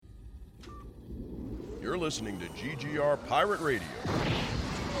You're listening to GGR Pirate Radio.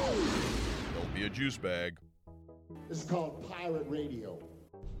 Don't be a juice bag. This is called Pirate Radio.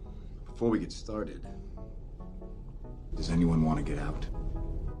 Before we get started, does anyone want to get out?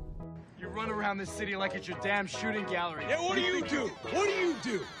 You run around this city like it's your damn shooting gallery. Yeah, what do you do? What do you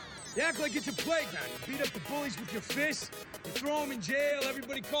do? You act like it's a playground. You beat up the bullies with your fists, you throw them in jail,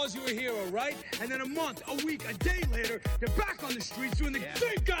 everybody calls you a hero, right? And then a month, a week, a day later, you're back on the streets doing the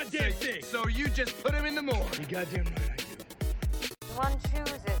same goddamn thing. So you just put him in the morgue. You goddamn right I do. One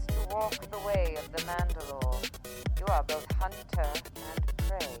chooses to walk the way of the Mandalore. You are both hunter and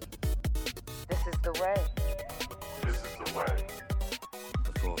prey. This is the way. This is the way.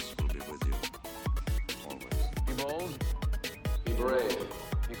 The Force will be with you. Always. Be bold. Be brave.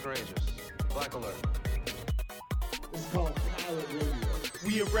 Be courageous. Black alert. This is called Pirate Radio.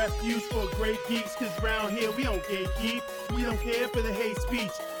 We a refuge for great geeks, cause round here we don't gatekeep. We don't care for the hate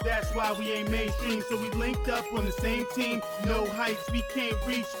speech. That's why we ain't mainstream. So we linked up on the same team. No heights we can't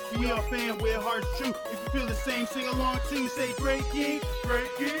reach. We are fan where hearts true. If you feel the same, sing along too. Say great geek,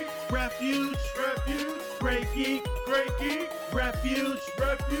 refuge, great geek, refuge.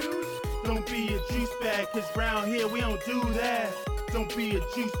 Don't be a juice bag, cause round here we don't do that. Don't be a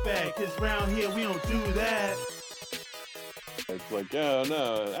juice bag, cause round here we don't do that. It's like,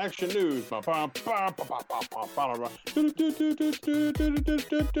 no, action news.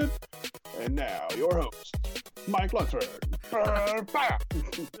 And now, your host, Mike Lunsford. I'm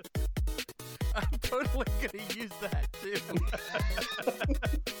totally going to use that, too.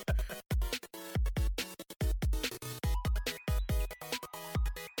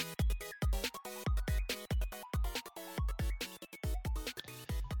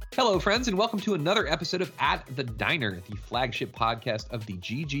 Hello, friends, and welcome to another episode of At the Diner, the flagship podcast of the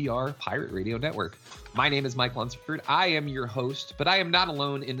GGR Pirate Radio Network. My name is Mike Lunsford. I am your host, but I am not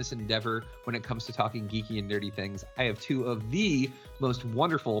alone in this endeavor when it comes to talking geeky and nerdy things. I have two of the most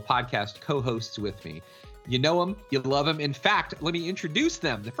wonderful podcast co-hosts with me. You know them, you love them. In fact, let me introduce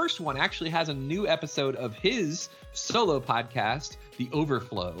them. The first one actually has a new episode of his solo podcast, The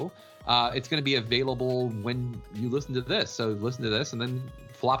Overflow. It's going to be available when you listen to this. So listen to this and then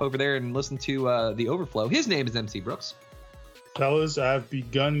flop over there and listen to The Overflow. His name is MC Brooks. Fellas, I've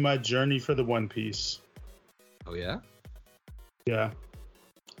begun my journey for the One Piece. Oh, yeah? Yeah.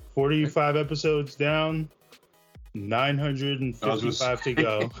 45 episodes down, 955 to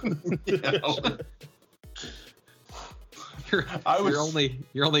go. You're only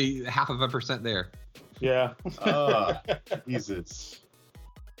 0.5% there. Yeah. Jesus.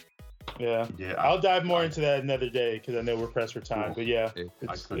 Yeah. I'll dive more into that another day because I know we're pressed for time. But yeah,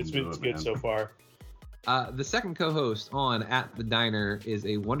 it's been good so far. The second co-host on At the Diner is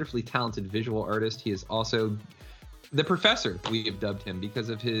a wonderfully talented visual artist. He is also the professor, we have dubbed him, because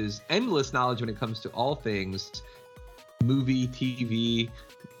of his endless knowledge when it comes to all things movie, TV,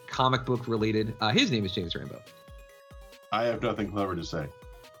 comic book related. His name is James Rambo. I have nothing clever to say.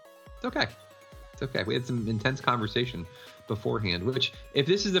 It's okay. It's okay. We had some intense conversation beforehand, which if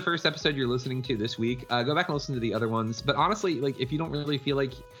this is the first episode you're listening to this week, go back and listen to the other ones. But honestly, like, if you don't really feel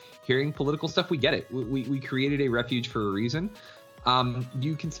like hearing political stuff, we get it. We created a refuge for a reason.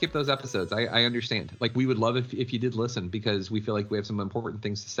 You can skip those episodes. I understand. Like, we would love if you did listen, because we feel like we have some important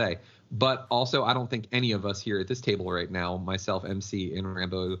things to say. But also, I don't think any of us here at this table right now, myself, MC, and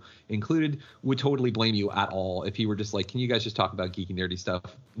Rambo included, would totally blame you at all if you were just like, can you guys just talk about geeky, nerdy stuff?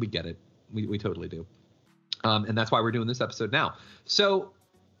 We get it. We totally do. And that's why we're doing this episode now. So,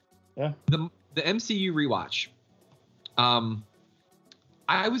 yeah, the MCU rewatch.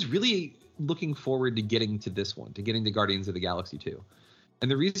 I was really looking forward to getting to this one, to getting to Guardians of the Galaxy 2. And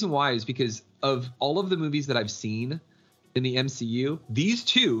the reason why is because of all of the movies that I've seen in the MCU, these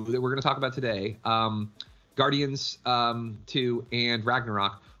two that we're going to talk about today, Guardians 2 and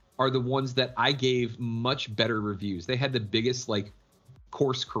Ragnarok, are the ones that I gave much better reviews. They had the biggest, like,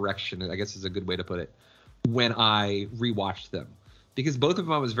 course correction, I guess is a good way to put it, when I rewatched them, because both of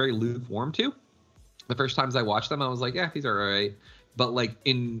them I was very lukewarm to. The first times I watched them, I was like, yeah, these are all right. But like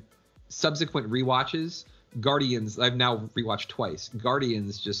in subsequent rewatches, Guardians, I've now rewatched twice.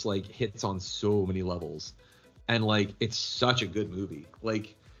 Guardians just like hits on so many levels, and like it's such a good movie.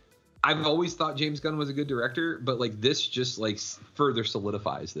 Like, I've always thought James Gunn was a good director, but like this just like further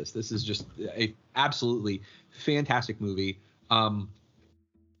solidifies this. This is just a absolutely fantastic movie.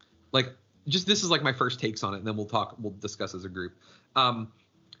 This is like my first takes on it, and then we'll discuss as a group.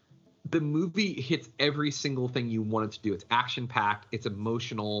 The movie hits every single thing you want it to do. It's action packed. It's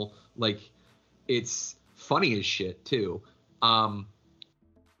emotional. Like, it's funny as shit too. And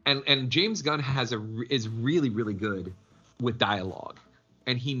James Gunn is really, really good with dialogue.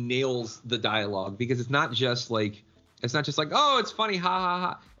 and he nails the dialogue because it's not just like oh, it's funny, ha ha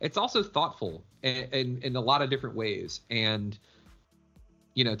ha. It's also thoughtful in a lot of different ways. And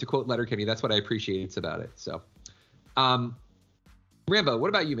to quote Letterkenny, that's what I appreciate about it. So, Rambo, what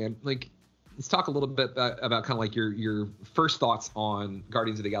about you, man? Like, let's talk a little bit about kind of like your first thoughts on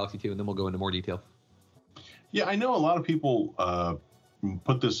Guardians of the Galaxy 2, and then we'll go into more detail. Yeah, I know a lot of people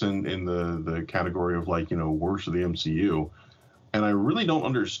put this in the category of like, worst of the MCU, and I really don't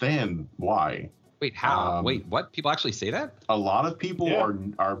understand why. Wait, how? Wait, what? People actually say that? A lot of people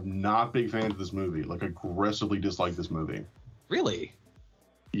are not big fans of this movie, like aggressively dislike this movie. Really?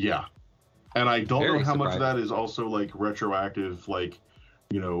 Yeah. And I don't know how much of that surprising. is also like retroactive, like,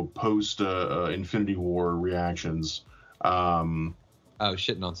 post Infinity War reactions. Oh,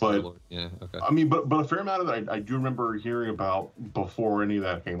 shitting on Star-Lord. Yeah, okay. I mean, but a fair amount of that I do remember hearing about before any of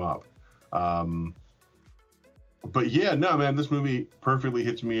that came up. But yeah, no, man, this movie perfectly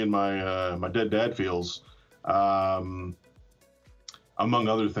hits me in my my dead dad feels, among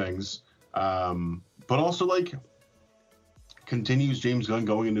other things. But also like continues James Gunn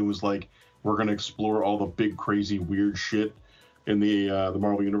going into his like, we're gonna explore all the big, crazy, weird shit in the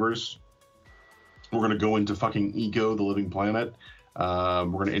Marvel universe. We're gonna go into fucking Ego, the living planet. We're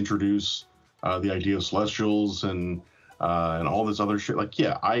gonna introduce the idea of Celestials and all this other shit. Like,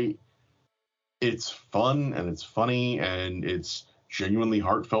 yeah, it's fun and it's funny and it's genuinely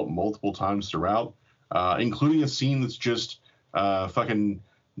heartfelt multiple times throughout, including a scene that's just fucking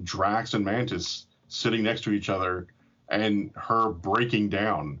Drax and Mantis sitting next to each other and her breaking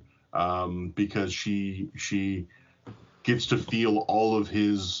down because she gets to feel all of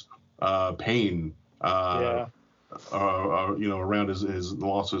his pain, around his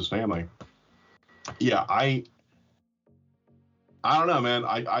loss of his family. Yeah, I don't know, man.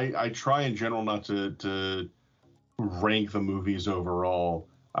 I try in general not to rank the movies overall.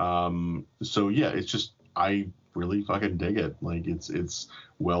 So yeah, it's just I really fucking dig it. Like it's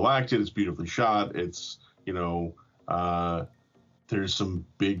well acted, it's beautifully shot. It's there's some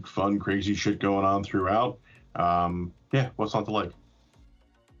big fun crazy shit going on throughout. Yeah, what's not to like?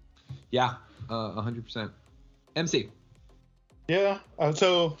 Yeah, 100%. MC. Yeah,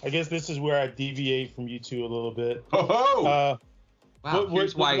 so I guess this is where I deviate from you two a little bit. Oh. Wow,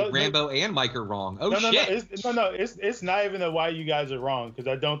 here's why Rambo and Mike are wrong. Oh, shit. It's not even why you guys are wrong, because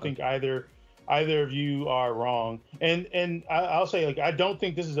I don't think either of you are wrong. And I'll say, like, I don't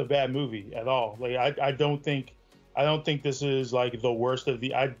think this is a bad movie at all. Like, I don't think this is like the worst of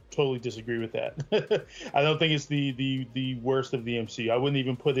the. I totally disagree with that. I don't think it's the worst of the MCU. I wouldn't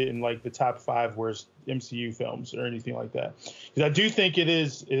even put it in like the top 5 worst MCU films or anything like that. Because I do think it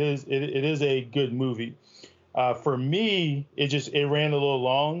is a good movie. For me, it ran a little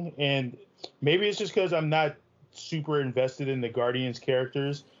long, and maybe it's just because I'm not super invested in the Guardians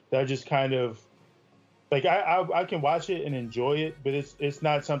characters that I just kind of like I can watch it and enjoy it, but it's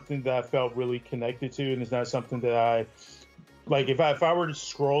not something that I felt really connected to, and it's not something that I like. If I were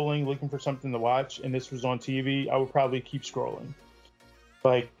just scrolling looking for something to watch and this was on TV, I would probably keep scrolling.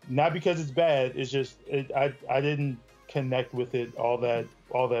 Like, not because it's bad, it's just I didn't connect with it all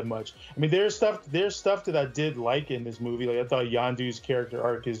that much. I mean, there's stuff that I did like in this movie. Like, I thought Yondu's character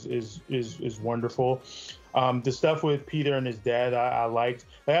arc is wonderful. The stuff with Peter and his dad, I liked.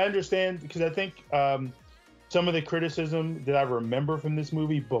 Like, I understand, because I think some of the criticism that I remember from this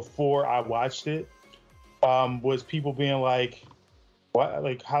movie before I watched it was people being like, "What?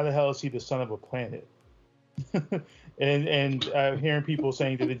 Like, how the hell is he the son of a planet?" and hearing people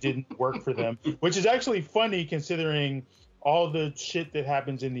saying that it didn't work for them, which is actually funny considering all the shit that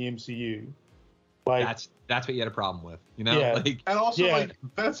happens in the MCU. Like, that's what you had a problem with, Yeah. Like, and also, like,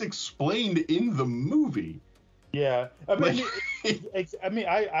 that's explained in the movie. Yeah, I mean,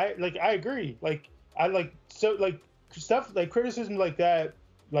 I agree. Like, I like, so like stuff like criticism like that,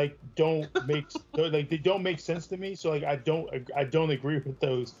 like, don't make like they don't make sense to me. So like I don't agree with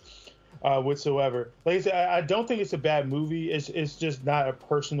those whatsoever. Like I said, I don't think it's a bad movie. It's just not a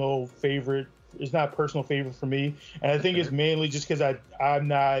personal favorite. It's not a personal favorite for me, and I think it's mainly just because I'm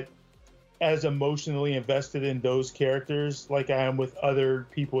not as emotionally invested in those characters like I am with other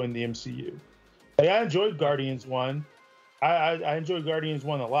people in the MCU. Like, I enjoyed Guardians 1. I enjoyed Guardians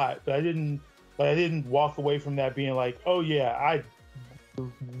 1 a lot, but I didn't walk away from that being like, oh yeah, I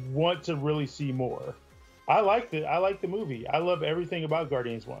want to really see more. I liked it. I liked the movie. I love everything about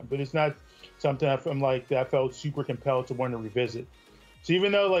Guardians 1, but it's not something that I felt super compelled to want to revisit. So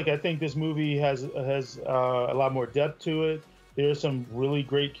even though, like, I think this movie has a lot more depth to it, there's some really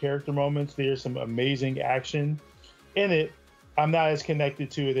great character moments, there's some amazing action in it, I'm not as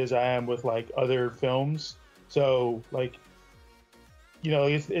connected to it as I am with, like, other films. So, like,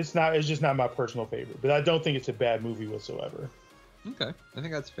 it's just not my personal favorite. But I don't think it's a bad movie whatsoever. Okay, I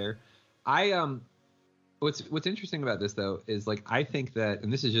think that's fair. What's interesting about this though is like I think that,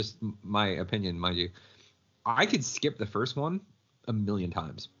 and this is just my opinion, mind you, I could skip the first one a million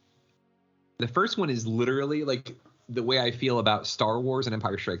times. The first one is literally like the way I feel about Star Wars and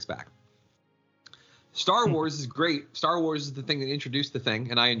Empire Strikes Back. Star Wars is great. Star Wars is the thing that introduced the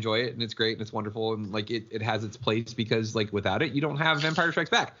thing, and I enjoy it, and it's great, and it's wonderful, and like it has its place because like without it, you don't have Empire Strikes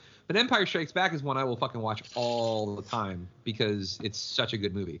Back. But Empire Strikes Back is one I will fucking watch all the time because it's such a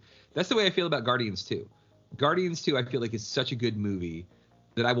good movie. That's the way I feel about Guardians 2. Guardians 2, I feel like is such a good movie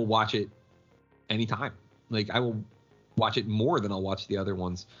that I will watch it anytime. Like I will watch it more than I'll watch the other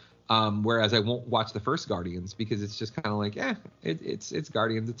ones. Whereas I won't watch the first Guardians because it's just kind of like, it's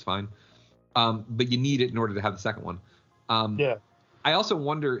Guardians, it's fine. But you need it in order to have the second one. Yeah. I also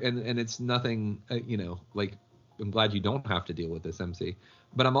wonder, and it's nothing, like I'm glad you don't have to deal with this, MC.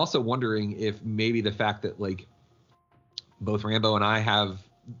 But I'm also wondering if maybe the fact that like both Rambo and I have,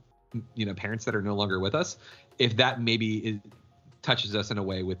 parents that are no longer with us, if that maybe touches us in a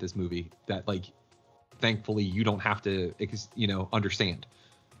way with this movie that like, thankfully you don't have to, understand.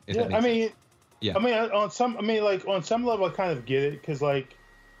 Yeah, I mean, on some level I kind of get it because I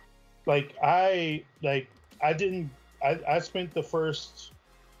spent the first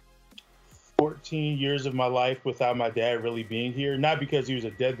 14 years of my life without my dad really being here, not because he was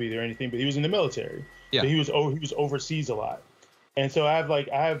a deadbeat or anything, but he was in the military. Yeah. So he was overseas a lot, and so I have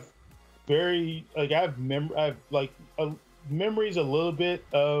memories a little bit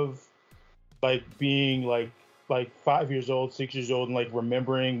of like being like 5 years old, 6 years old, and like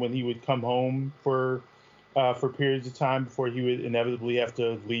remembering when he would come home for periods of time before he would inevitably have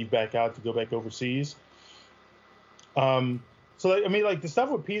to leave back out to go back overseas. So the stuff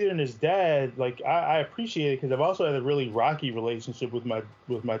with Peter and his dad, like I appreciate it because I've also had a really rocky relationship with my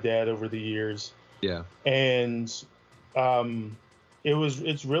dad over the years. Yeah. And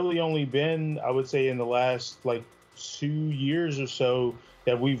it's really only been, I would say, in the last like 2 years or so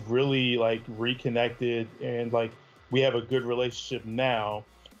that we've really like reconnected and like we have a good relationship now.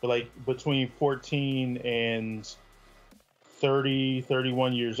 But like between 14 and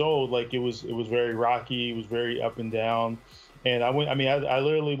 31 years old, like it was very rocky. It was very up and down. And I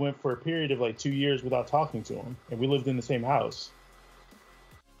literally went for a period of like 2 years without talking to him, and we lived in the same house.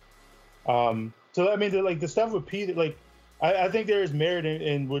 So I mean, the stuff with Peter, like I think there is merit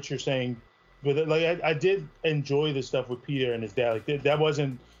in what you're saying, but like I did enjoy the stuff with Peter and his dad. Like that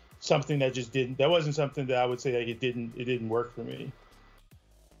wasn't something that just didn't. That wasn't something that I would say like it didn't work for me.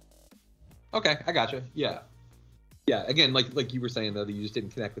 Okay, I gotcha. Yeah. Again, like you were saying though, that you just didn't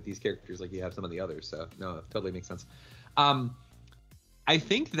connect with these characters like you have some of the others. So no, it totally makes sense. I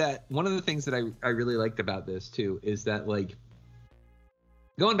think that one of the things that I really liked about this too is that like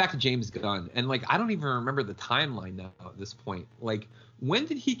going back to James Gunn, and like I don't even remember the timeline now at this point. Like when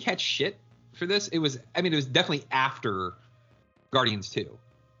did he catch shit for this? It was definitely after Guardians 2,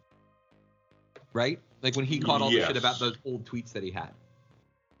 right? Like when he caught all the shit about those old tweets that he had.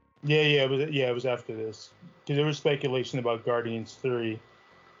 It was after this because there was speculation about Guardians 3.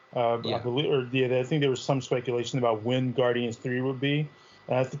 I think there was some speculation about when Guardians 3 would be,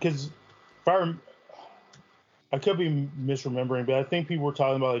 because I could be misremembering, but I think people were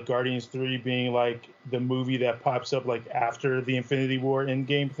talking about like Guardians 3 being like the movie that pops up like after the Infinity War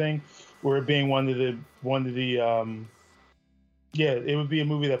Endgame thing, or it being it would be a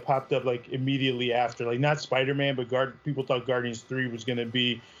movie that popped up like immediately after, like not Spider-Man, but people thought Guardians 3 was going to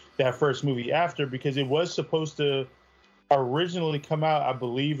be that first movie after, because it was supposed to originally come out, I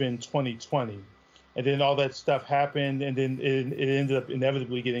believe, in 2020, and then all that stuff happened, and then it ended up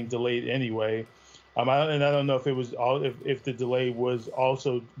inevitably getting delayed anyway. I don't know if it was if the delay was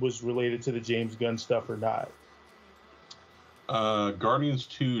related to the James Gunn stuff or not. Guardians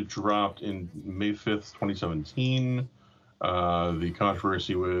 2 dropped in May 5th, 2017. The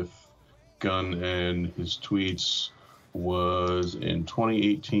controversy with Gunn and his tweets was in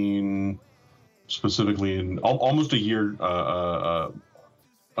 2018. Specifically in almost a year, about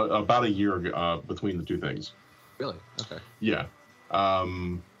a year between the two things. Really? Okay. Yeah.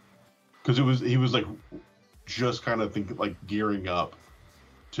 Because he was like just kind of gearing up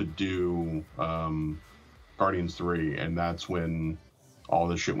to do Guardians 3, and that's when all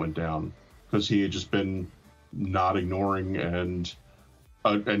this shit went down. Because he had just been not ignoring and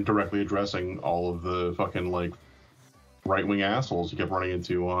directly addressing all of the fucking like right-wing assholes he kept running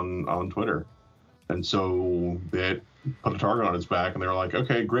into on Twitter. And so they put a target on his back, and they were like,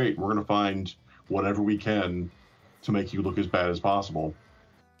 okay, great, we're going to find whatever we can to make you look as bad as possible.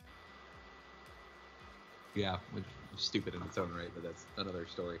 Yeah, which stupid in its own right, but that's another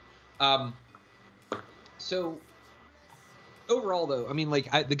story. So overall, though, I mean,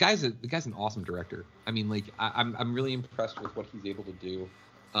 like, the guy's an awesome director. I mean, like, I'm really impressed with what he's able to do.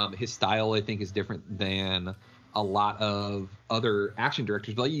 His style, I think, is different than a lot of other action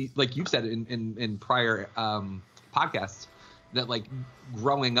directors. But like you've said in prior podcasts, that like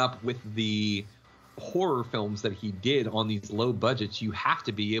growing up with the horror films that he did on these low budgets, you have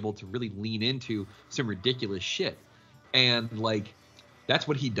to be able to really lean into some ridiculous shit. And like, that's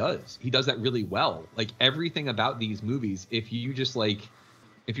what he does. He does that really well. Like, everything about these movies, if you're just like,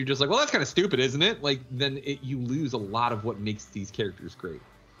 well, that's kind of stupid, isn't it? Like, then you lose a lot of what makes these characters great.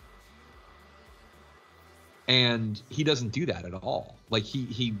 And he doesn't do that at all. Like,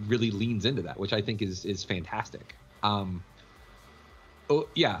 he really leans into that, which I think is fantastic. I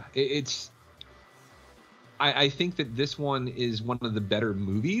think that this one is one of the better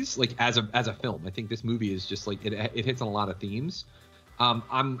movies, like as a film. I think this movie is just like, it hits on a lot of themes.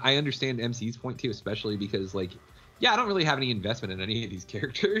 I understand MC's point too, especially because, like, yeah, I don't really have any investment in any of these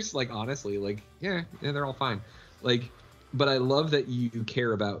characters. Like, honestly, like, yeah, they're all fine. Like, but I love that you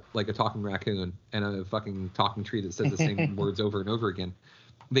care about, like, a talking raccoon and a fucking talking tree that says the same words over and over again.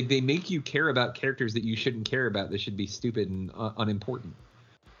 Like, they make you care about characters that you shouldn't care about, that should be stupid and unimportant.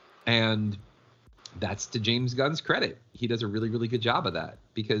 And that's to James Gunn's credit. He does a really, really good job of that,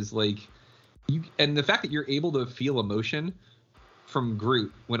 because, like, and the fact that you're able to feel emotion from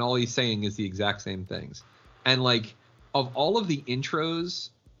Groot when all he's saying is the exact same things. And, like, of all of the intros,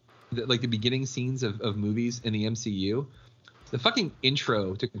 like the beginning scenes of movies in the MCU, the fucking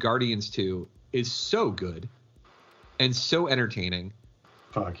intro to Guardians 2 is so good and so entertaining.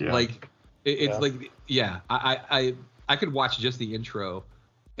 Fuck yeah. Like, it's like, yeah, I could watch just the intro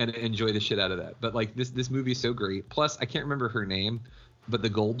and enjoy the shit out of that. But, like, this movie is so great. Plus, I can't remember her name, but the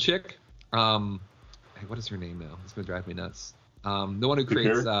gold chick, what is her name now? It's gonna drive me nuts. The one who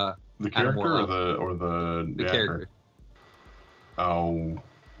creates the character or the character. Oh,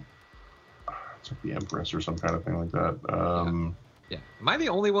 it's like the Empress or some kind of thing like that. Yeah. Am I the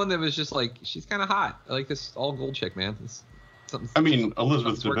only one that was just like, she's kind of hot? I like this all gold chick, man. I mean,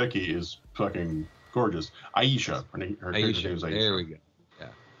 Elizabeth Debicki is fucking gorgeous. Aisha, her name is Aisha. There we go. Yeah.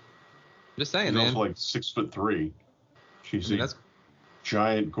 Just saying, she's man. also like 6'3". She's a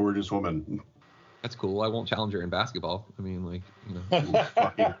giant, gorgeous woman. That's cool. I won't challenge her in basketball. I mean, like, you know. We'll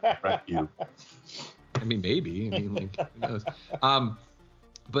fucking wreck you. I mean, maybe. I mean, like, who knows?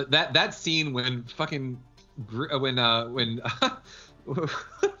 But that scene when fucking when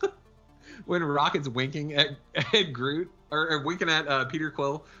Rocket's winking at Groot or winking at Peter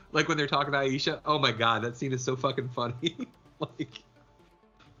Quill, like when they're talking about Aisha. Oh my god, that scene is so fucking funny. Like,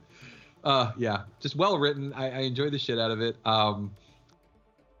 yeah, just well written. I enjoy the shit out of it.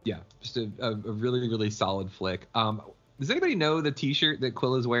 Yeah, just a really, really solid flick. Does anybody know the T-shirt that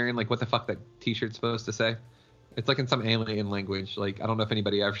Quill is wearing? Like, what the fuck that T-shirt's supposed to say? It's like in some alien language. Like, I don't know if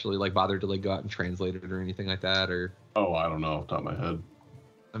anybody actually like bothered to like go out and translate it or anything like that. Or I don't know off the top of my head.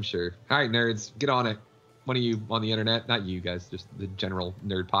 I'm sure. All right, nerds, get on it. One of you on the internet, not you guys, just the general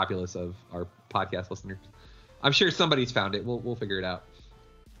nerd populace of our podcast listeners. I'm sure somebody's found it. We'll figure it out.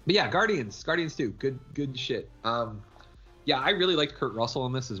 But yeah, Guardians 2, good shit. Yeah, I really liked Kurt Russell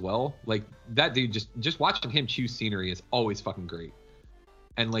in this as well. Like, that dude, just watching him choose scenery is always fucking great.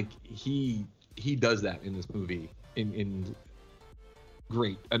 And like, he does that in this movie in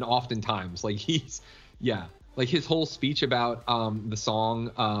great, and oftentimes, like, like his whole speech about the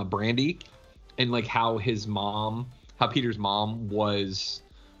song Brandy, and like how Peter's mom was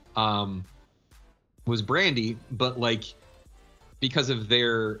Brandy, but like, because of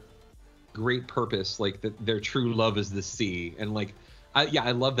their great purpose, like their true love is the sea. And like,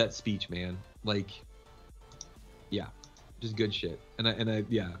 I love that speech, man. Like, yeah, just good shit.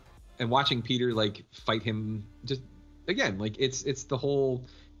 And watching Peter like fight him, just again, like it's the whole,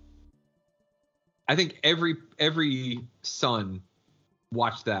 I think every son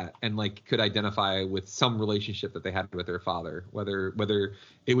watched that and like could identify with some relationship that they had with their father, whether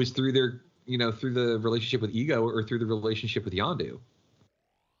it was through through the relationship with Ego or through the relationship with Yondu.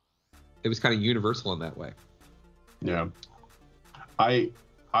 It was kind of universal in that way. Yeah. I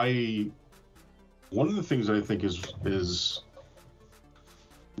one of the things I think is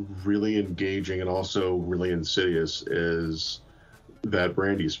really engaging and also really insidious is that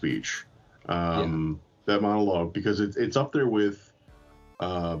Brandy speech. That monologue, because it's up there with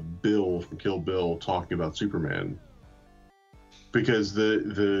Bill from Kill Bill talking about Superman. Because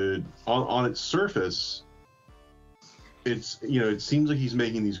the on its surface, it's, it seems like he's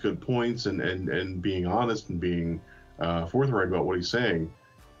making these good points and being honest and being forthright about what he's saying,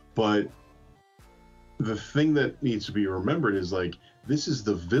 but the thing that needs to be remembered is like this is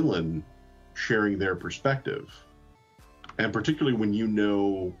the villain sharing their perspective, and particularly when you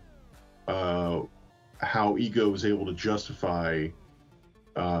know how Ego is able to justify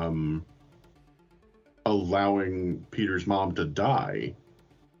allowing Peter's mom to die,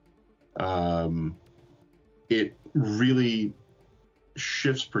 it really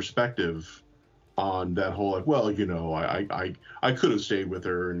shifts perspective on that whole like, well, you know, I could have stayed with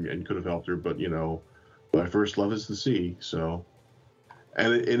her and could have helped her, but you know, my first love is the sea. So,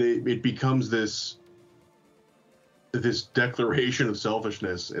 and it becomes this declaration of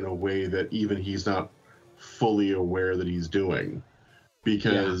selfishness in a way that even he's not fully aware that he's doing,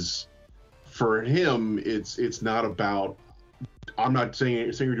 because for him it's not about, I'm not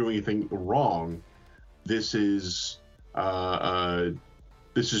saying you're doing anything wrong. This is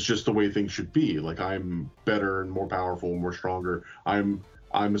just the way things should be. Like, I'm better and more powerful and more stronger. I'm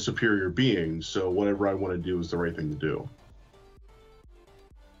a superior being, so whatever I want to do is the right thing to do.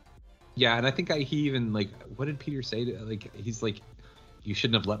 Yeah, and I think he even, like, what did Peter say? Like, he's like, you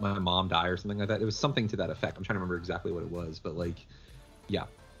shouldn't have let my mom die or something like that. It was something to that effect. I'm trying to remember exactly what it was, but like, yeah.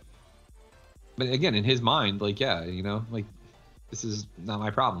 But again, in his mind, like, yeah, you know, like, this is not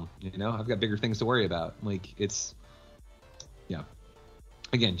my problem. You know, I've got bigger things to worry about. Like, it's, yeah.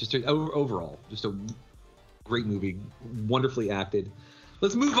 Again, just overall, just a great movie, wonderfully acted.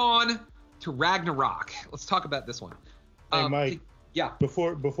 Let's move on to Ragnarok. Let's talk about this one. Hey, Mike. Yeah.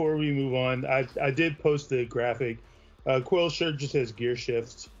 Before we move on, I did post the graphic. Quill's shirt just says Gear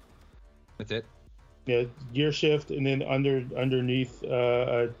Shift. That's it. Yeah, Gear Shift, and then underneath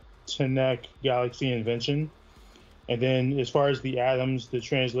a Tenek Galaxy Invention. And then as far as the atoms, the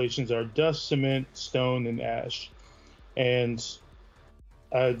translations are dust, cement, stone, and ash. And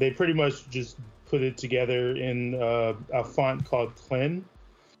they pretty much just put it together in a font called Clen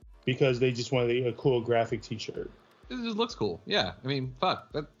because they just wanted a cool graphic t-shirt. It just looks cool. Yeah. I mean,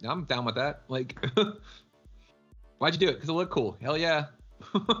 fuck. I'm down with that. Like, why'd you do it? Because it looked cool. Hell yeah.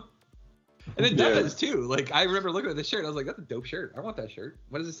 And it does, too. Like, I remember looking at the shirt. I was like, that's a dope shirt. I want that shirt.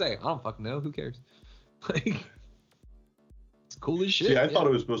 What does it say? I don't fucking know. Who cares? Like, it's cool as shit. Yeah, I thought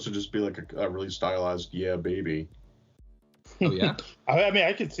it was supposed to just be like a really stylized, yeah, baby. Oh, yeah? I mean,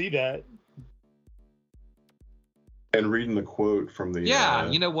 I could see that. And reading the quote from the... Yeah,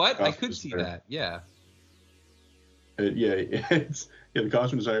 you know what? I could see that. Yeah. The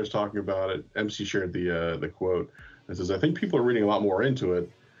costume designer is talking about it. MC shared the quote. It says, I think people are reading a lot more into it.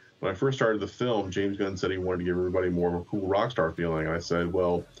 When I first started the film, James Gunn said he wanted to give everybody more of a cool rock star feeling. And I said,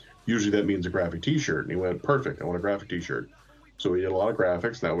 well, usually that means a graphic t-shirt. And he went, perfect, I want a graphic t-shirt. So we did a lot of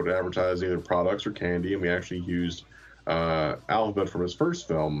graphics that would advertise either products or candy, and we actually used alphabet from his first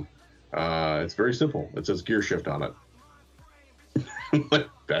film. It's very simple. It says Gear Shift on it.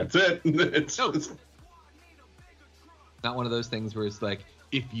 That's it. It's not one of those things where it's like,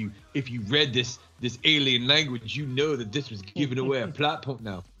 if you read this alien language, you know that this was giving away a plot point.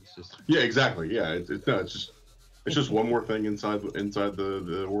 No, it's just exactly. Yeah, it's just one more thing inside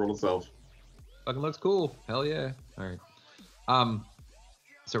the world itself. Fucking looks cool. Hell yeah. All right.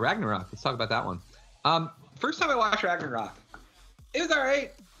 So Ragnarok. Let's talk about that one. First time I watched Ragnarok, it was all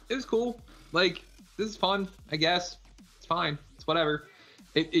right. It was cool. Like, this is fun, I guess. It's fine. It's whatever.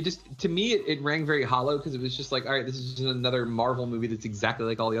 It just, to me, it rang very hollow because it was just like, all right, this is just another Marvel movie that's exactly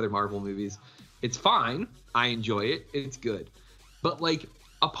like all the other Marvel movies. It's fine. I enjoy it. It's good. But, like,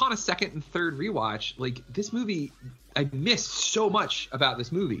 upon a second and third rewatch, like, this movie, I missed so much about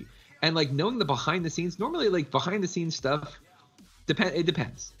this movie. And, like, knowing the behind the scenes, normally, like, behind the scenes stuff, it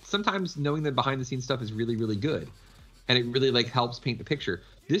depends. Sometimes knowing the behind the scenes stuff is really, really good. And it really, like, helps paint the picture.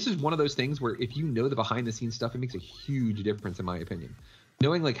 This is one of those things where if you know the behind the scenes stuff, it makes a huge difference, in my opinion.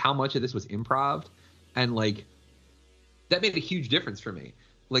 Knowing, like, how much of this was improv, and, like, that made a huge difference for me.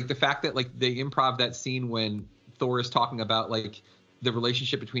 Like, the fact that, like, they improv that scene when Thor is talking about, like, the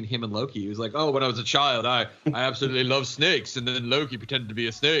relationship between him and Loki. He was like, oh, when I was a child, I absolutely love snakes. And then Loki pretended to be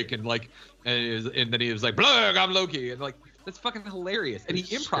a snake. And, like, and then he was like, Blurg, I'm Loki. And, like, that's fucking hilarious. And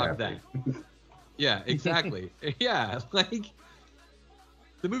he improv that. Yeah, exactly. Yeah, like,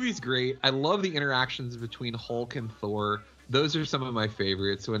 the movie's great. I love the interactions between Hulk and Thor. Those are some of my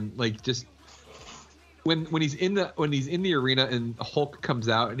favorites. When, like, just when he's in the arena and Hulk comes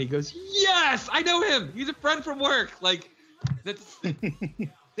out and he goes, yes, I know him. He's a friend from work. Like, that's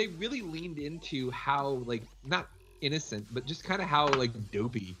they really leaned into how, like, not innocent, but just kind of how, like,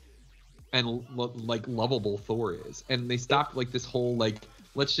 dopey and like lovable Thor is. And they stopped, like, this whole, like,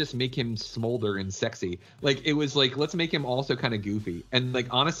 let's just make him smolder and sexy. Like, it was like, let's make him also kind of goofy. And, like,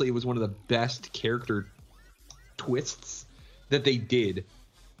 honestly, it was one of the best character twists that they did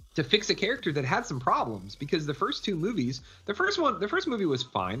to fix a character that had some problems, because the first movie was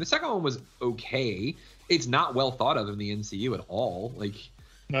fine. The second one was okay. It's not well thought of in the MCU at all.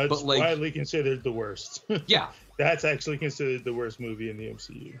 No, it's widely considered the worst. Yeah. That's actually considered the worst movie in the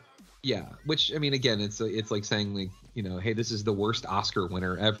MCU. Yeah, which, I mean, again, it's like saying, hey, this is the worst Oscar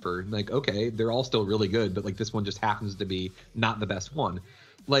winner ever. Okay, they're all still really good, but this one just happens to be not the best one.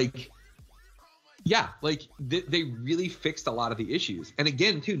 Yeah, they really fixed a lot of the issues. And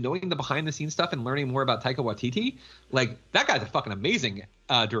again, too, knowing the behind the scenes stuff and learning more about Taika Waititi, that guy's a fucking amazing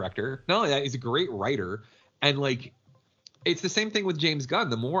director. Not only that, he's a great writer. And it's the same thing with James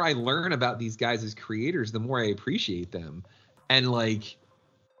Gunn. The more I learn about these guys as creators, the more I appreciate them. And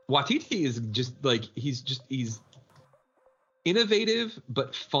Waititi is just he's innovative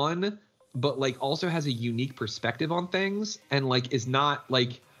but fun, but also has a unique perspective on things, and is not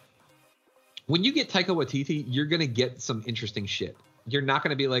when you get Taika Waititi, you're gonna get some interesting shit. You're not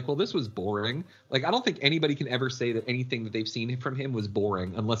gonna be well, this was boring. I don't think anybody can ever say that anything that they've seen from him was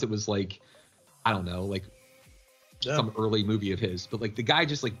boring, unless it was I don't know, some early movie of his. But the guy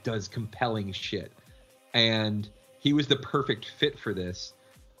just does compelling shit, and he was the perfect fit for this.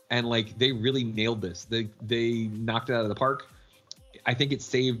 And they really nailed this. They knocked it out of the park. I think it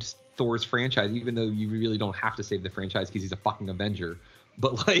saved Thor's franchise, even though you really don't have to save the franchise because he's a fucking Avenger.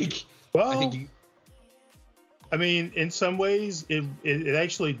 But I mean, in some ways, it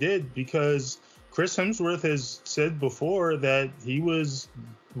actually did, because Chris Hemsworth has said before that he was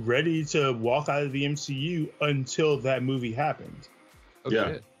ready to walk out of the MCU until that movie happened. Okay.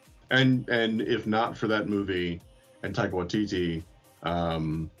 Yeah, and if not for that movie and Taika Waititi,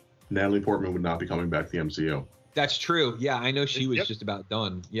 Natalie Portman would not be coming back to the MCU. That's true. Yeah, I know she was just about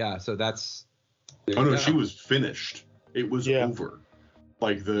done. Yeah, so that's... Oh, no, she was finished. It was over.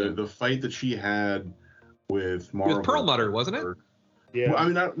 The fight that she had with Marvel... It was Perlmutter, wasn't it? Yeah. Well, I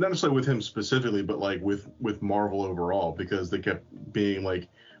mean, not necessarily with him specifically, but with Marvel overall, because they kept being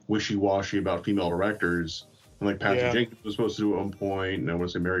wishy-washy about female directors. And Patty Jenkins was supposed to do it at one point, and I want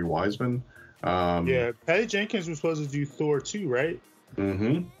to say Mary Wiseman. Patty Jenkins was supposed to do Thor 2, right?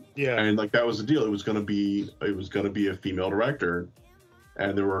 Mm-hmm. Yeah. And that was the deal. It was gonna be a female director,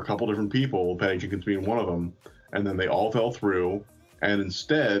 and there were a couple different people, Patty Jenkins being one of them, and then they all fell through. And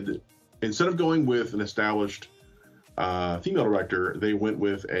instead of going with an established female director, they went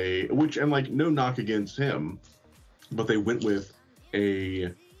with no knock against him, but they went with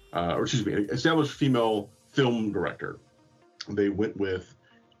an established female film director. They went with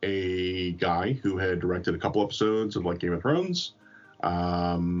a guy who had directed a couple episodes of Game of Thrones,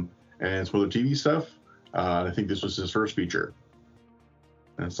 and some other TV stuff. I think this was his first feature.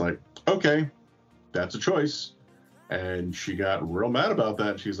 And it's okay, that's a choice. And she got real mad about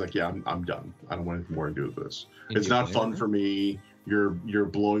that. She's yeah, I'm done. I don't want anything more to do with this. It's not fun for me. You're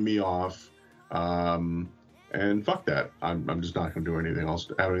blowing me off. And fuck that. I'm just not going to do anything else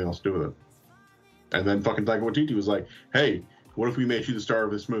to do with it. And then fucking Taika Waititi was hey, what if we made you the star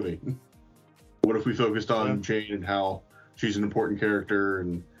of this movie? What if we focused on Jane and how she's an important character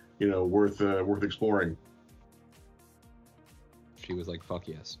and worth exploring? She was fuck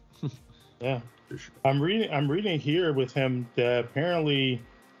yes. Yeah. I'm reading here with him that apparently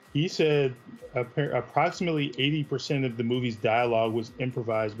he said approximately 80% of the movie's dialogue was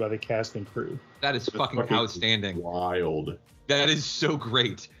improvised by the cast and crew. That's fucking outstanding. Wild. That is so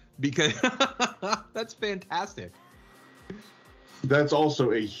great, because that's fantastic. That's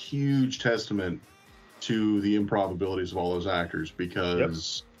also a huge testament to the improbabilities of all those actors,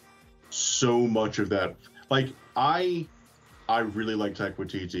 because so much of that, I really like Taika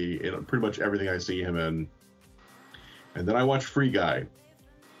Waititi in pretty much everything I see him in. And then I watch Free Guy,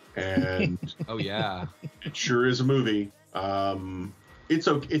 and oh yeah, it sure is a movie. It's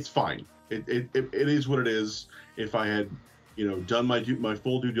okay. It's fine. It is what it is. If I had, done my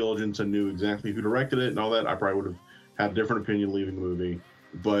full due diligence and knew exactly who directed it and all that, I probably would have had a different opinion leaving the movie.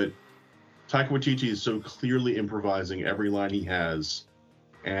 But Taika Waititi is so clearly improvising every line he has,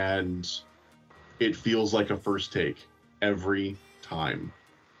 and it feels like a first take every time.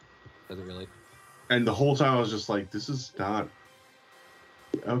 Does it really? And the whole time I was just this is not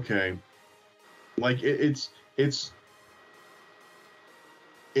okay.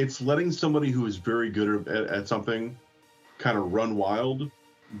 It's letting somebody who is very good at something kind of run wild,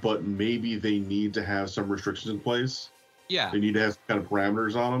 but maybe they need to have some restrictions in place. Yeah. They need to have some kind of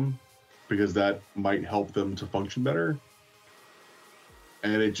parameters on them, because that might help them to function better.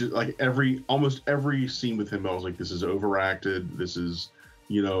 And it just almost every scene with him, I was this is overacted. This is,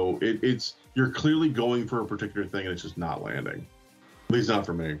 it's you're clearly going for a particular thing and it's just not landing. At least not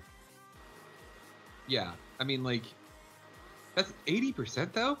for me. Yeah, I mean, That's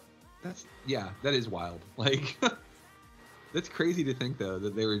 80% though. That is wild. Like, that's crazy to think though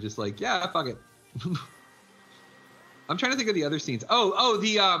that they were just like, yeah, fuck it. I'm trying to think of the other scenes.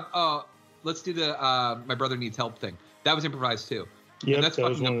 The let's do the my brother needs help thing. That was improvised too. Yeah, that's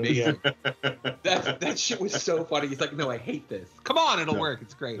fucking amazing. That shit was so funny. He's like, no, I hate this. Come on, it'll work.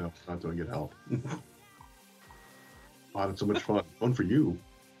 It's great. No, not doing it help. Oh, it's so much fun. Fun for you.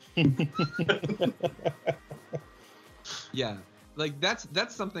 Yeah, like that's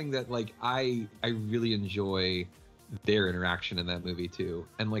something that like I really enjoy their interaction in that movie too.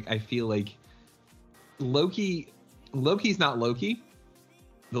 And like I feel like Loki's not Loki,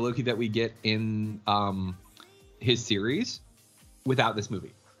 the Loki that we get in his series without this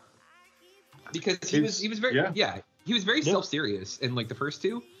movie, because he was very self-serious in like the first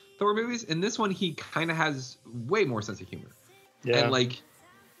two Thor movies. In this one, he kind of has way more sense of humor, and like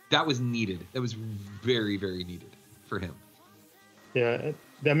that was needed. That was very, very needed for him. Yeah,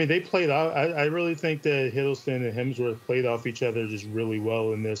 I mean, they played out. I really think that Hiddleston and Hemsworth played off each other just really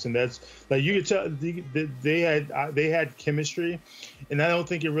well in this, and that's like you could tell they had chemistry, and I don't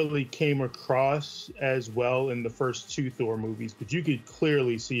think it really came across as well in the first two Thor movies, but you could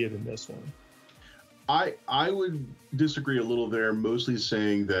clearly see it in this one. I would disagree a little there, mostly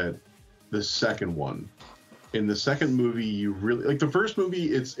saying that the second one, in the second movie, you really like the first movie.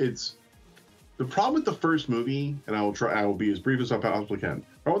 It's the problem with the first movie, and I will be as brief as I possibly can. The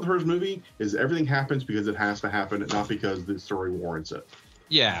problem with the first movie is everything happens because it has to happen, not because the story warrants it.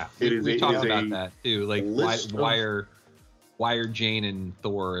 Yeah, we talked about that too. Like, why are Jane and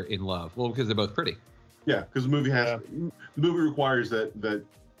Thor in love? Well, because they're both pretty. Yeah, because the movie requires that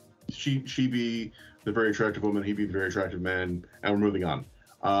she be the very attractive woman, he be the very attractive man, and we're moving on.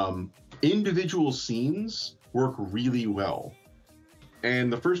 Individual scenes work really well.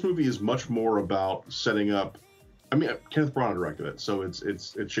 And the first movie is much more about setting up. I mean, Kenneth Branagh directed it, so it's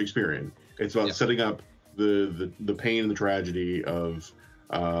Shakespearean. It's about setting up the pain and the tragedy of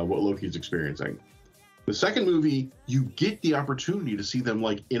what Loki's experiencing. The second movie, you get the opportunity to see them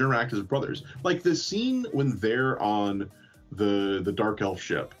like interact as brothers. Like the scene when they're on the Dark Elf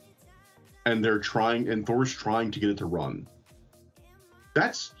ship, and Thor's trying to get it to run.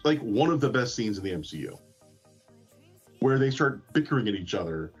 That's like one of the best scenes in the MCU. Where they start bickering at each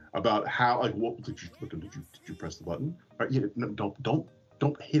other about how, like, what did you press the button? Right, yeah, no, don't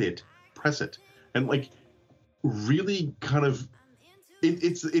hit it, press it, and like, really kind of,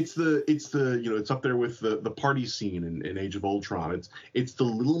 it's the it's up there with the party scene in Age of Ultron. It's the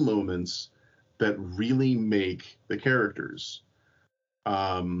little moments that really make the characters,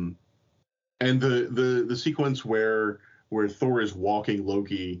 and the sequence where Thor is walking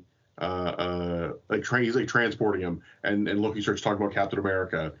Loki. He's like transporting him, and Loki starts talking about Captain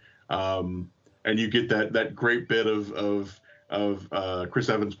America, and you get that great bit of Chris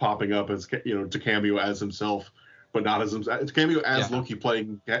Evans popping up as to cameo as himself, but not as himself. It's cameo as Loki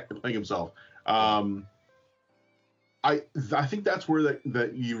playing himself. I think that's where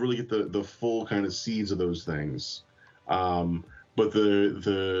that you really get the full kind of seeds of those things, but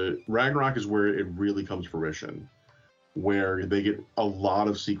the Ragnarok is where it really comes to fruition. Where they get a lot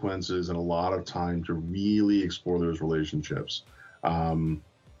of sequences and a lot of time to really explore those relationships. But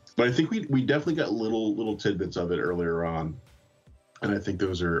I think we definitely got little tidbits of it earlier on, and I think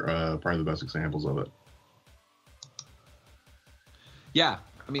those are probably the best examples of it. Yeah,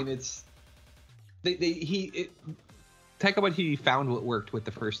 I mean it's Taika Waititi found what worked with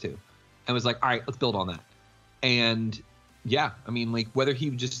the first two, and was like, all right, let's build on that. And yeah, I mean like whether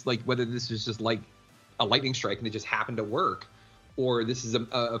this is just like a lightning strike and it just happened to work, or this is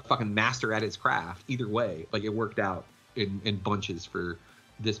a fucking master at his craft. Either way, like it worked out in bunches for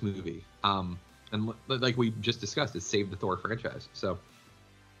this movie. And like we just discussed, it saved the Thor franchise. So,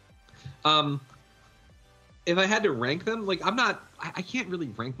 if I had to rank them, like I can't really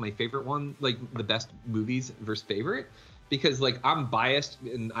rank my favorite one, like the best movies versus favorite, because like I'm biased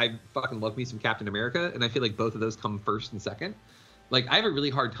and I fucking love me some Captain America, and I feel like both of those come first and second. Like I have a really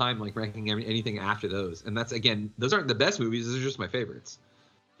hard time like ranking anything after those, and that's again, those aren't the best movies; those are just my favorites.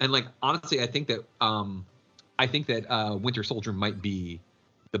 And like honestly, I think that Winter Soldier might be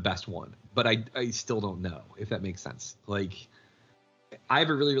the best one, but I still don't know if that makes sense. Like I have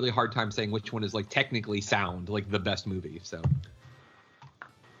a really, really hard time saying which one is like technically sound, like the best movie. So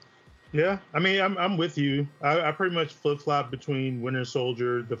yeah, I mean I'm with you. I pretty much flip flop between Winter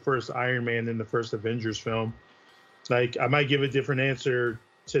Soldier, the first Iron Man, and the first Avengers film. Like, I might give a different answer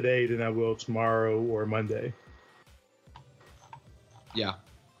today than I will tomorrow or Monday. Yeah,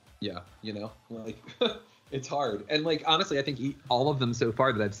 like it's hard. And like honestly, I think all of them so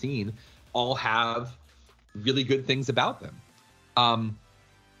far that I've seen all have really good things about them. What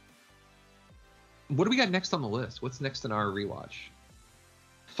do we got next on the list? What's next in our rewatch?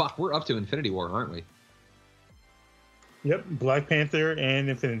 Fuck, we're up to Infinity War, aren't we? Yep, Black Panther and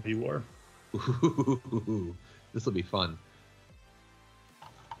Infinity War. Ooh, this will be fun.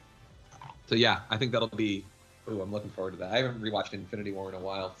 So yeah, I think that'll be. Ooh, I'm looking forward to that. I haven't rewatched Infinity War in a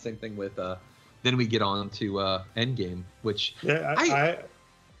while. Same thing with. Then we get on to Endgame, which yeah, a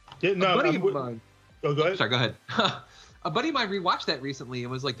buddy of mine. Oh, go ahead. Sorry, go ahead. A buddy of mine rewatched that recently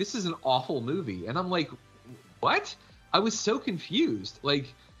and was like, "This is an awful movie," and I'm like, "What?" I was so confused.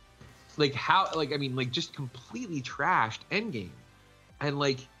 Like how? Like I mean, like just completely trashed Endgame, and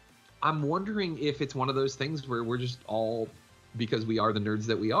like I'm wondering if it's one of those things where we're just all, because we are the nerds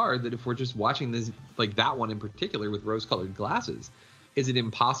that we are, that if we're just watching this, like that one in particular with rose-colored glasses, is it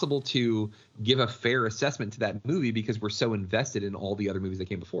impossible to give a fair assessment to that movie because we're so invested in all the other movies that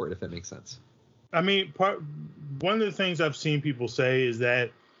came before it, if that makes sense? I mean, one of the things I've seen people say is that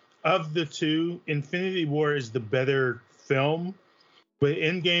of the two, Infinity War is the better film, but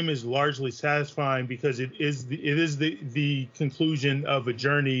Endgame is largely satisfying because it is the conclusion of a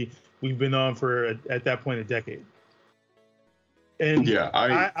journey we've been on for at that point a decade. And yeah,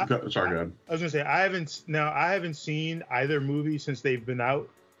 sorry, go ahead. I was gonna say I haven't seen either movie since they've been out,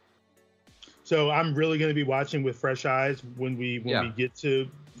 so I'm really gonna be watching with fresh eyes when we get to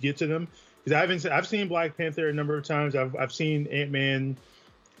them, because I've seen Black Panther a number of times. I've seen Ant-Man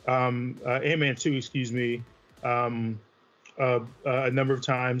 2, excuse me, a number of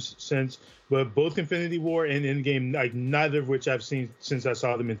times since, but both Infinity War and Endgame, like neither of which I've seen since I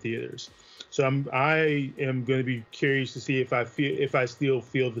saw them in theaters. So I am going to be curious to see if I still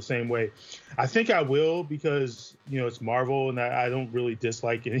feel the same way. I think I will, because it's Marvel, and I don't really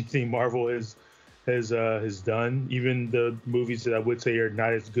dislike anything Marvel has done, even the movies that I would say are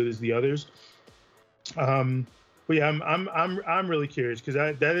not as good as the others. But yeah, I'm really curious,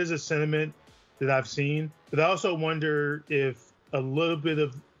 because that is a sentiment that I've seen. But I also wonder if a little bit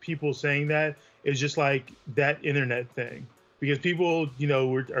of people saying that is just like that internet thing. Because people,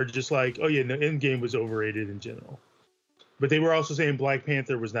 are just like, oh yeah, the Endgame was overrated in general, but they were also saying Black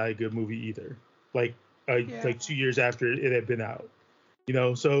Panther was not a good movie either. Like 2 years after it had been out,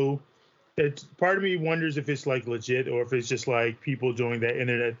 So it's part of me wonders if it's like legit, or if it's just like people doing that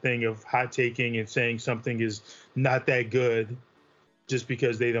internet thing of hot taking and saying something is not that good just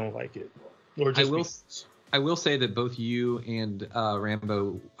because they don't like it, or just. I will say that both you and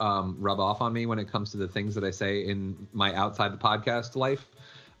Rambo rub off on me when it comes to the things that I say in my outside the podcast life,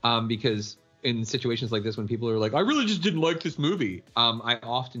 because in situations like this, when people are like, I really just didn't like this movie, I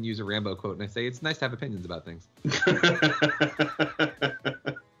often use a Rambo quote, and I say, it's nice to have opinions about things.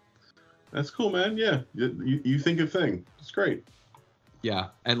 That's cool, man. Yeah, you think a thing. It's great. Yeah,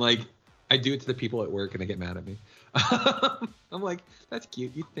 and like I do it to the people at work, and they get mad at me. I'm like, that's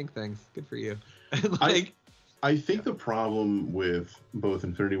cute. You think things. Good for you. And I think the problem with both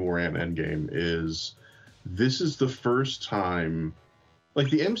Infinity War and Endgame is this is the first time, like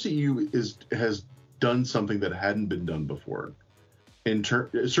the MCU has done something that hadn't been done before,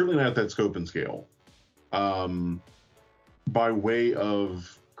 certainly not at that scope and scale, by way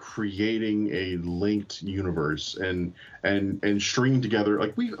of creating a linked universe and stringing together,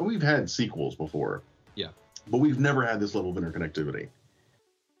 like we've had sequels before, yeah, but we've never had this level of interconnectivity,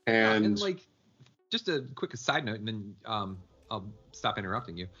 and like. Just a quick side note, and then I'll stop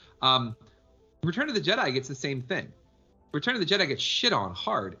interrupting you. Return of the Jedi gets the same thing. Return of the Jedi gets shit on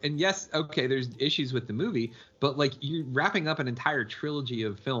hard. And yes, okay, there's issues with the movie, but like you're wrapping up an entire trilogy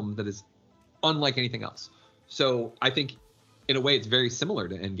of film that is unlike anything else. So I think in a way it's very similar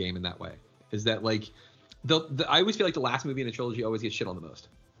to Endgame in that way. Is that like I always feel like the last movie in a trilogy always gets shit on the most.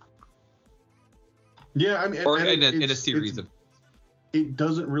 Yeah, I mean, or in a series of. It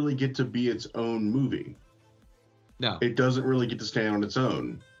doesn't really get to be its own movie. No. It doesn't really get to stand on its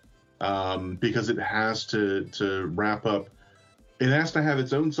own, because it has to wrap up. It has to have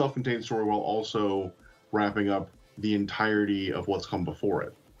its own self-contained story while also wrapping up the entirety of what's come before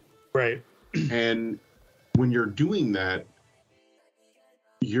it. Right. And when you're doing that,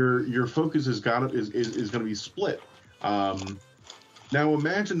 your focus is going to be split. Now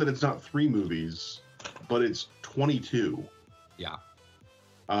imagine that it's not 3 movies, but it's 22. Yeah.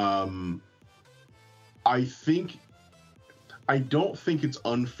 I don't think it's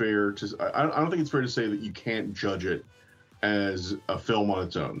unfair to. I don't think it's fair to say that you can't judge it as a film on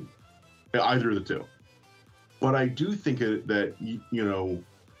its own, either of the two. But I do think that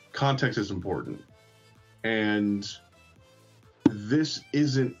context is important, and this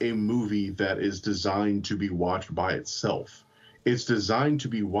isn't a movie that is designed to be watched by itself. It's designed to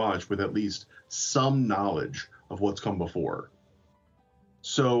be watched with at least some knowledge of what's come before.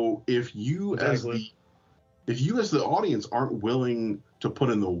 So if you as the audience aren't willing to put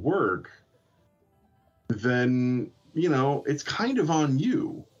in the work, then it's kind of on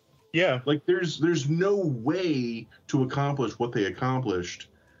you. Yeah. Like there's no way to accomplish what they accomplished,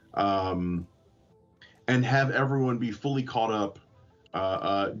 and have everyone be fully caught up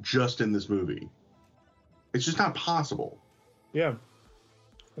just in this movie. It's just not possible. Yeah.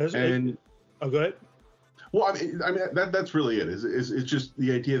 Go ahead. Well, I mean that's really it. It's just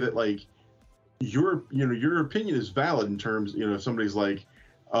the idea that like your opinion is valid in terms, if somebody's like,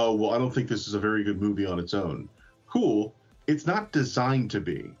 oh well, I don't think this is a very good movie on its own. Cool. It's not designed to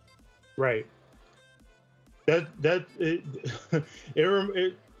be. Right. It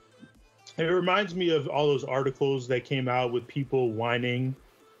reminds me of all those articles that came out with people whining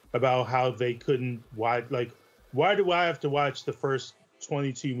about how they couldn't watch. Like, why do I have to watch the first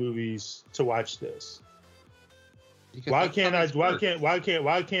 22 movies to watch this? Because why can't I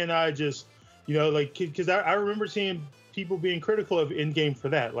just, because I remember seeing people being critical of Endgame for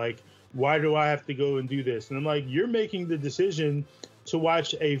that. Like, why do I have to go and do this? And I'm like, you're making the decision to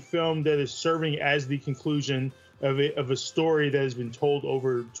watch a film that is serving as the conclusion of a story that has been told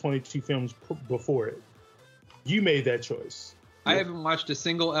over 22 films before it. You made that choice. I haven't watched a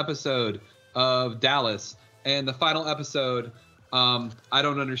single episode of Dallas, and the final episode, I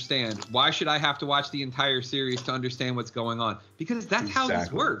don't understand. Why should I have to watch the entire series to understand what's going on? Because that's how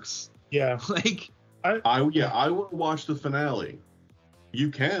this works. Yeah. Like, I would watch the finale.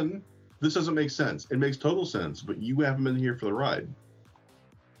 You can. This doesn't make sense. It makes total sense, but you haven't been here for the ride.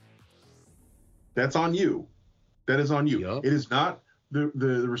 That's on you. That is on you. Yep. It is not the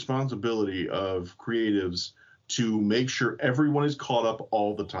responsibility of creatives to make sure everyone is caught up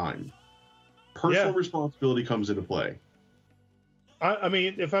all the time. Personal responsibility comes into play. I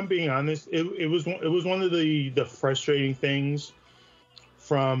mean, if I'm being honest, it was one of the frustrating things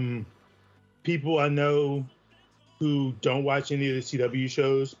from people I know who don't watch any of the CW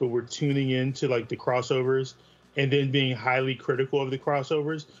shows, but were tuning in to like the crossovers and then being highly critical of the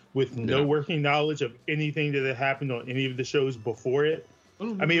crossovers with no working knowledge of anything that had happened on any of the shows before it.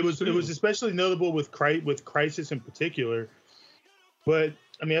 I mean, it was especially notable with Crisis in particular, but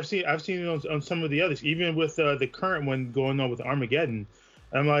I mean, I've seen it on some of the others, even with the current one going on with Armageddon.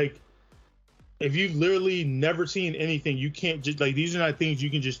 I'm like, if you've literally never seen anything, you can't just like, these are not things you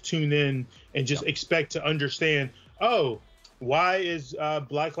can just tune in and just expect to understand. Oh, why is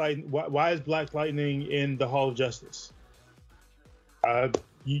Black Lightning in the Hall of Justice?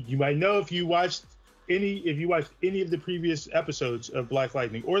 You might know if you watched any of the previous episodes of Black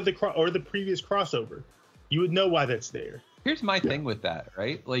Lightning or the previous crossover, you would know why that's there. Here's my thing with that,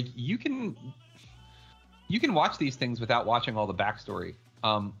 right? Like you can watch these things without watching all the backstory,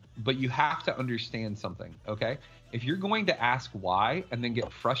 but you have to understand something, okay? If you're going to ask why and then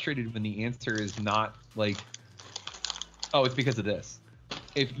get frustrated when the answer is not like, oh, it's because of this.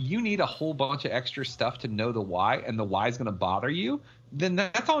 If you need a whole bunch of extra stuff to know the why, and the why is going to bother you, then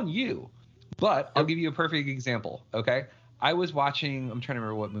that's on you. But I'll give you a perfect example, okay? I was watching, I'm trying to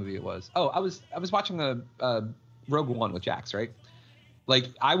remember what movie it was. Oh, I was watching the Rogue One with Jax, right? Like,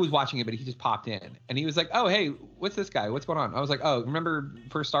 I was watching it, but he just popped in. And he was like, oh, hey, what's this guy? What's going on? I was like, oh, remember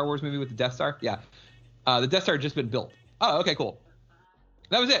first Star Wars movie with the Death Star? Yeah. The Death Star had just been built. Oh, okay, cool.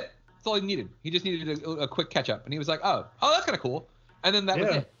 That was it. That's all he needed. He just needed a quick catch-up. And he was like, oh, that's kind of cool. And then that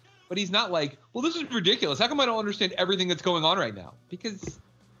was it. But he's not like, well, this is ridiculous. How come I don't understand everything that's going on right now? Because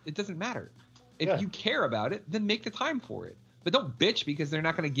it doesn't matter. If you care about it, then make the time for it. But don't bitch because they're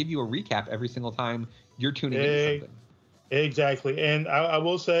not going to give you a recap every single time you're tuning into something. Exactly. And I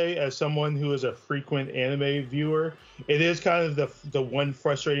will say, as someone who is a frequent anime viewer, it is kind of the one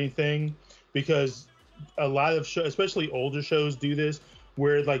frustrating thing, because a lot of shows, especially older shows, do this,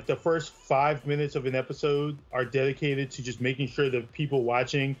 where like the first 5 minutes of an episode are dedicated to just making sure that people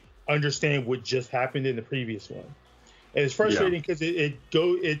watching understand what just happened in the previous one. And it's frustrating because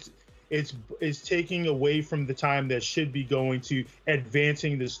it's taking away from the time that should be going to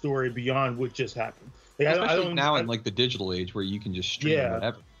advancing the story beyond what just happened. Like, especially now in like the digital age where you can just stream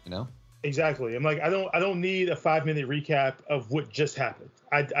whatever, you know? Exactly. I'm like, I don't need a 5-minute recap of what just happened.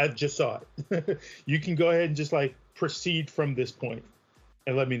 I just saw it. You can go ahead and just like proceed from this point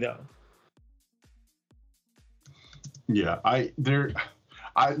and let me know. Yeah,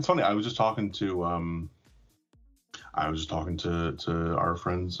 it's funny. I was just talking to our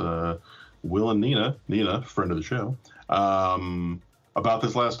friends Will and Nina, friend of the show, about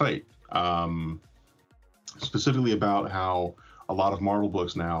this last night. Specifically about how a lot of Marvel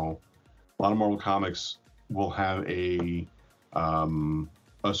books now, a lot of Marvel comics will have a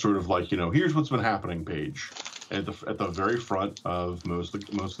sort of like, here's what's been happening page. at the very front of most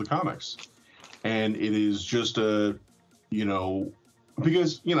of the comics, and it is just a,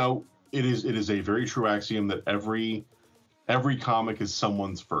 because it is a very true axiom that every comic is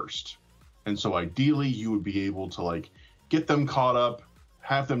someone's first, and so ideally you would be able to like get them caught up,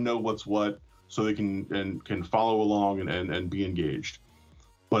 have them know what's what, so they can follow along and be engaged.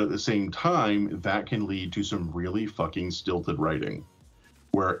 But at the same time, that can lead to some really fucking stilted writing,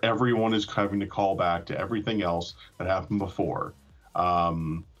 where everyone is having to call back to everything else that happened before.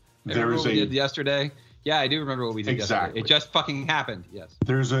 There is did yesterday. Yeah, I do remember what we did exactly. yesterday. It just fucking happened. Yes.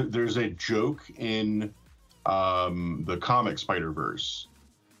 There's a joke in the comic Spider-Verse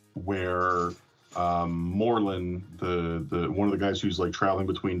where Morlun, the one of the guys who's like traveling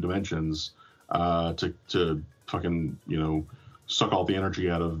between dimensions to fucking suck all the energy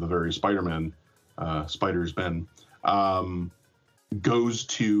out of the various Spider-Men, Spiders Ben, goes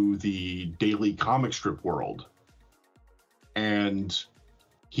to the daily comic strip world, and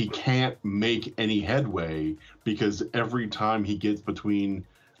he can't make any headway because every time he gets between,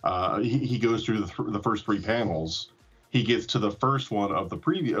 he goes through the first 3 panels, he gets to the first one of the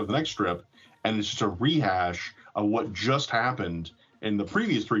next strip, and it's just a rehash of what just happened in the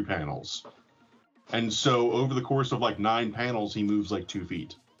previous 3 panels. And so over the course of like 9 panels, he moves like 2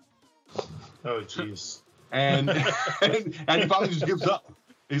 feet. Oh, jeez. And he finally just gives up.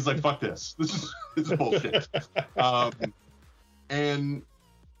 He's like, "Fuck this. This is bullshit." And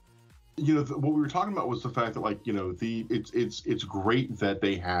what we were talking about was the fact that like it's great that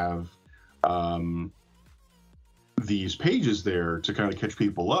they have these pages there to kind of catch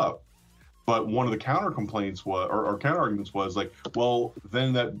people up. But one of the counter complaints was, or counter arguments was like, well,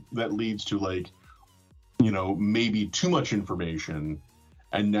 then that leads to like, maybe too much information,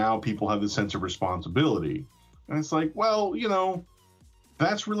 and now people have this sense of responsibility. And it's like, well,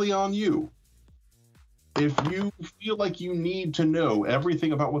 that's really on you. If you feel like you need to know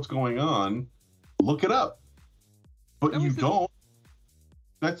everything about what's going on, look it up. But you don't.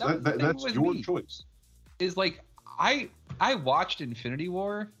 That's your choice. Is like I watched Infinity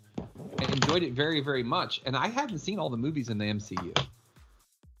War and enjoyed it very, very much, and I hadn't seen all the movies in the MCU.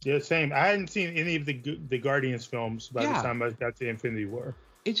 Yeah, same. I hadn't seen any of the Guardians films by the time I got to Infinity War.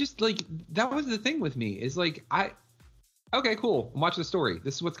 It's just like that was the thing with me. Is like okay, cool. Watch the story.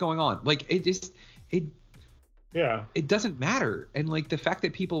 This is what's going on. Like it doesn't matter. And like the fact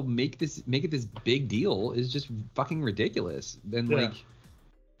that people make it this big deal is just fucking ridiculous. And like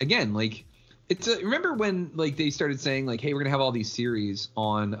again, like it's remember when like they started saying like, hey, we're gonna have all these series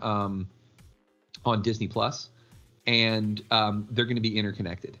on Disney Plus, and they're gonna be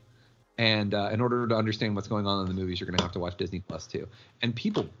interconnected. And in order to understand what's going on in the movies, you're gonna have to watch Disney Plus too. And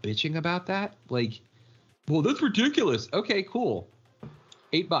people bitching about that, like, well, that's ridiculous. Okay, cool.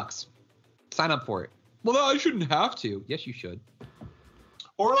 $8. Sign up for it. Well, no, I shouldn't have to. Yes, you should.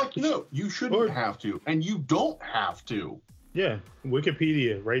 Or like, you shouldn't have to, and you don't have to. Yeah,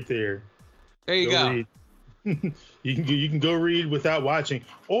 Wikipedia right there. There you go. Read. you can go read without watching,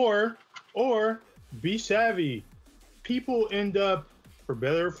 or be savvy. People end up, for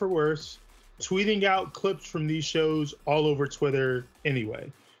better or for worse, tweeting out clips from these shows all over Twitter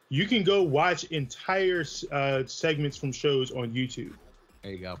anyway. You can go watch entire segments from shows on YouTube.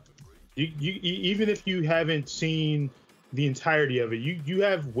 There you go. You even if you haven't seen the entirety of it, you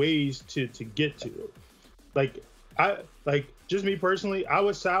have ways to get to it. Just me personally, I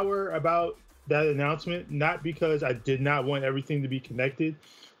was sour about that announcement, not because I did not want everything to be connected,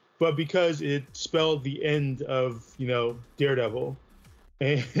 but because it spelled the end of Daredevil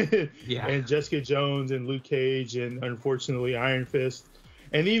and Jessica Jones and Luke Cage and unfortunately Iron Fist.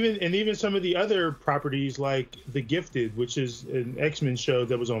 And even some of the other properties like The Gifted, which is an X-Men show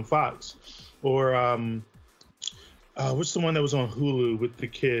that was on Fox, or what's the one that was on Hulu with the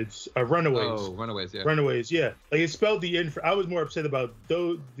kids? Runaways. Oh, Runaways, yeah. Runaways, yeah. Like it spelled the end. I was more upset about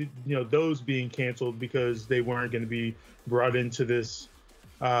those being canceled because they weren't going to be brought into this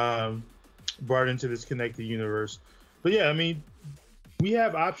connected universe. But yeah, I mean, we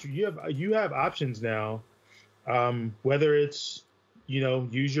have options. You have options now, whether it's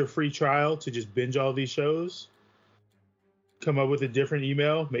use your free trial to just binge all these shows, come up with a different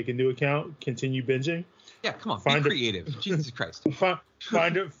email, make a new account, continue binging. Yeah, come on, be creative. Jesus Christ.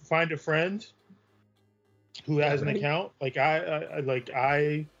 Find a friend who has an account. Like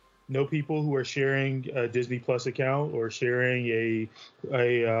I know people who are sharing a Disney Plus account or sharing a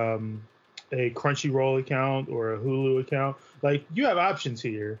Crunchyroll account or a Hulu account. Like you have options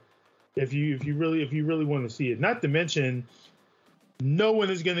here if you really want to see it. Not to mention, no one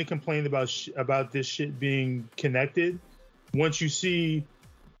is going to complain about this shit being connected once you see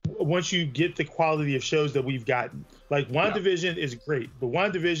once you get the quality of shows that we've gotten. Like WandaVision is great, but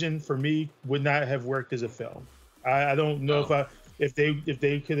WandaVision for me would not have worked as a film. I don't know if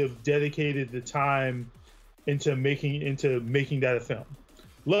they could have dedicated the time into making that a film.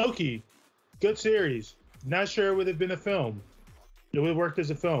 Loki, good series. Not sure it would have been a film. It would have worked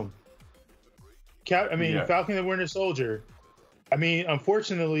as a film. Falcon and Winter Soldier. I mean,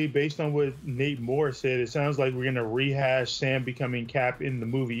 unfortunately, based on what Nate Moore said, it sounds like we're gonna rehash Sam becoming Cap in the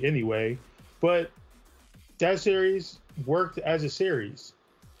movie anyway. But that series worked as a series.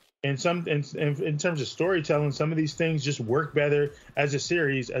 And in terms of storytelling, some of these things just work better as a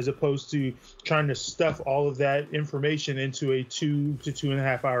series as opposed to trying to stuff all of that information into a 2 to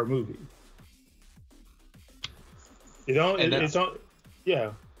 2.5 hour movie.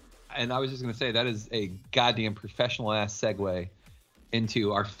 Yeah. And I was just going to say, that is a goddamn professional ass segue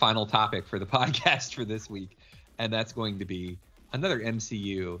into our final topic for the podcast for this week. And that's going to be another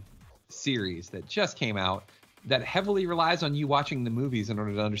MCU series that just came out that heavily relies on you watching the movies in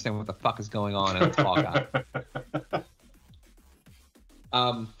order to understand what the fuck is going on, and it's Hawkeye.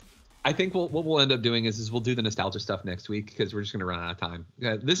 I think what we'll end up doing is we'll do the nostalgia stuff next week because we're just going to run out of time.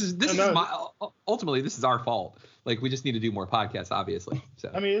 Ultimately this is our fault. Like, we just need to do more podcasts, obviously. So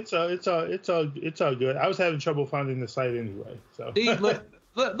I mean, it's all good. I was having trouble finding the site anyway. So see,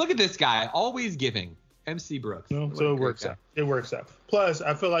 look at this guy, always giving. MC Brooks. So it works out. It works out. Plus,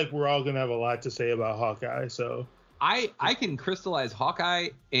 I feel like we're all gonna have a lot to say about Hawkeye. So I can crystallize Hawkeye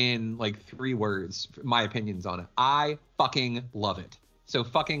in like 3 words. My opinions on it. I fucking love it. So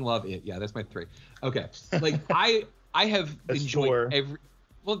fucking love it. Yeah, that's my 3. Okay. Like I have enjoyed 4. Every.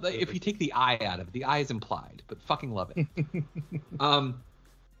 Well, if you take the I out of it, the I is implied, but fucking love it.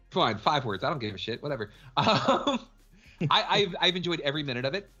 Fine, 5 words. I don't give a shit. Whatever. I've enjoyed every minute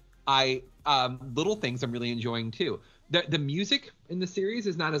of it. Little things I'm really enjoying too. The music in the series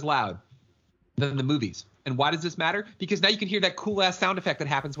is not as loud than the movies. And why does this matter? Because now you can hear that cool ass sound effect that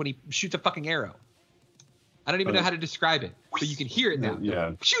happens when he shoots a fucking arrow. I don't even know how to describe it, but you can hear it now.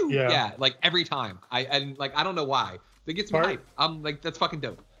 Yeah, like every time. I don't know why. It gets me hyped. I'm like, that's fucking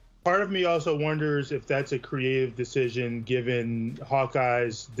dope. Part of me also wonders if that's a creative decision given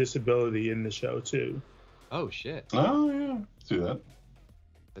Hawkeye's disability in the show too. Oh shit. Oh yeah, see that.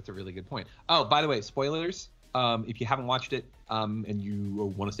 That's a really good point. Oh, by the way, spoilers. If you haven't watched it and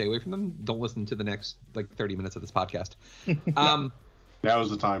you want to stay away from them, don't listen to the next 30 minutes of this podcast. Now is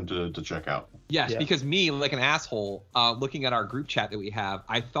the time to check out. Yes, because me, like an asshole, looking at our group chat that we have,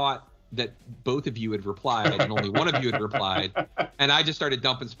 I thought that both of you had replied and only one of you had replied, and I just started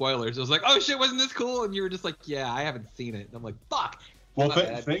dumping spoilers. I was like, oh shit, wasn't this cool? And you were just like, yeah, I haven't seen it. And I'm like, fuck. Well,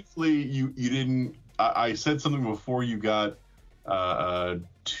 thankfully you didn't. I said something before you got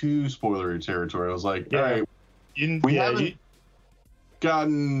too spoilery territory. I was like, all right, we haven't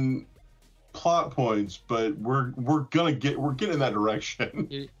gotten plot points, but we're getting in that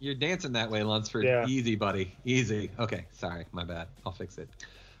direction. You're dancing that way, Lunsford. Yeah. Easy, buddy. Easy. Okay, sorry, my bad. I'll fix it.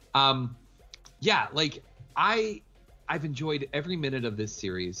 Yeah, like I've enjoyed every minute of this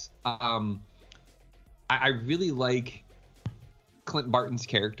series. I really like Clint Barton's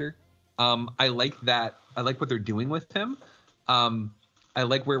character. I like that. I like what they're doing with him. I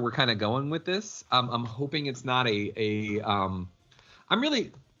like where we're kind of going with this. I'm hoping it's not I'm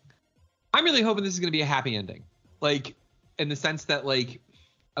really hoping this is going to be a happy ending. Like, in the sense that, like,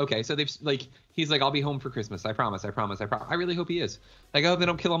 okay, so he's like, I'll be home for Christmas. I promise. I really hope he is. Like, I hope they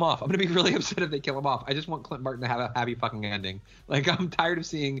don't kill him off. I'm going to be really upset if they kill him off. I just want Clint Barton to have a happy fucking ending. Like, I'm tired of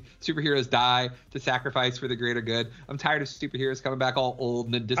seeing superheroes die to sacrifice for the greater good. I'm tired of superheroes coming back all old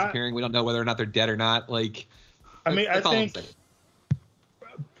and then disappearing. We don't know whether or not they're dead or not. Like, I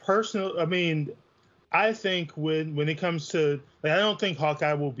think when it comes to, like, I don't think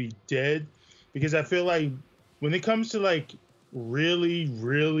Hawkeye will be dead, because I feel like when it comes to, like, really,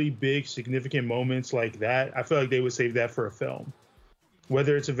 really big, significant moments like that, I feel like they would save that for a film,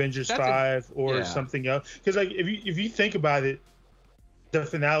 whether it's Avengers 5 or something else. Because, like, if you think about it, the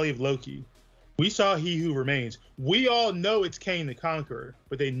finale of Loki, we saw He Who Remains. We all know it's Kang the Conqueror,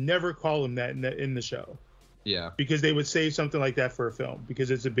 but they never call him that in the show. Yeah. Because they would save something like that for a film, because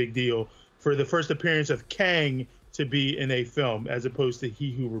it's a big deal for the first appearance of Kang to be in a film as opposed to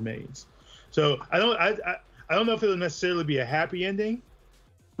He Who Remains. So I don't know if it'll necessarily be a happy ending,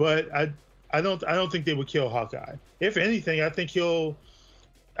 but I don't think they would kill Hawkeye. If anything, I think he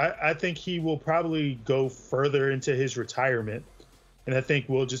will probably go further into his retirement, and I think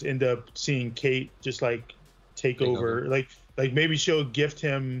we'll just end up seeing Kate just like take over. Like maybe she'll gift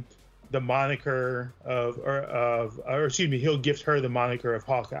him the moniker or excuse me, he'll gift her the moniker of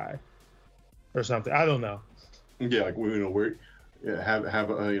Hawkeye or something. I don't know. Yeah, like, you know, have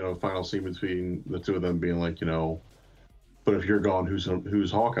a final scene between the two of them being like, but if you're gone,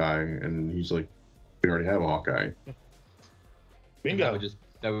 who's Hawkeye? And he's like, we already have a Hawkeye. Bingo.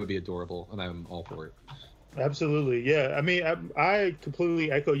 That would be adorable, and I'm all for it. Absolutely, yeah. I mean, I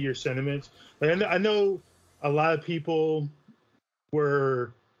completely echo your sentiments. Like, I know a lot of people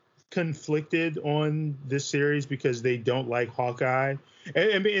were conflicted on this series because they don't like Hawkeye,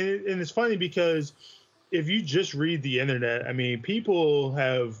 and it's funny because if you just read the internet, I mean, people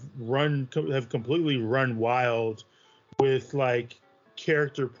have completely run wild with like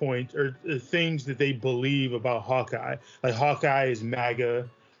character points or things that they believe about Hawkeye. Like Hawkeye is MAGA,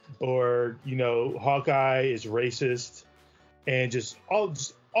 or Hawkeye is racist, and just all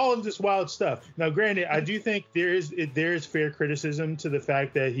of this wild stuff. Now, granted, I do think there is fair criticism to the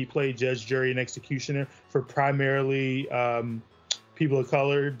fact that he played judge, jury, and executioner for primarily people of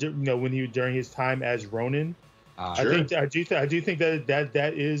color. During his time as Ronin. Sure. I do think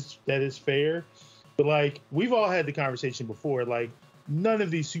that is fair. But like, we've all had the conversation before. Like, none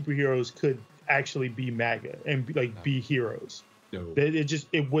of these superheroes could actually be MAGA and be heroes. No.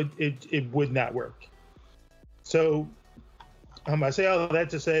 It would not work. So I say all of that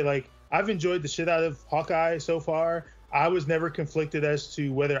to say, like, I've enjoyed the shit out of Hawkeye so far. I was never conflicted as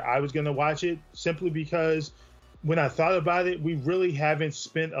to whether I was going to watch it, simply because when I thought about it, we really haven't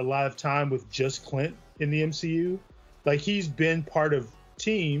spent a lot of time with just Clint in the MCU. Like, he's been part of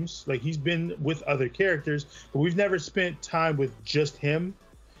teams, like he's been with other characters, but we've never spent time with just him.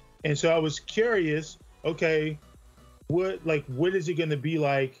 And so I was curious, okay, what is it going to be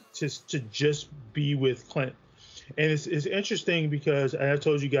like to just be with Clint? And it's interesting because I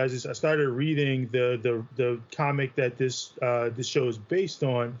told you guys this. I started reading the comic that this show is based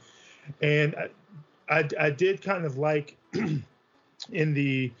on, and I did kind of like in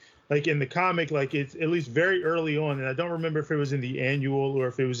the comic, like it's at least very early on, and I don't remember if it was in the annual or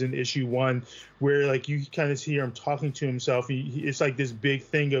if it was in issue 1, where like you kind of hear him talking to himself. It's like this big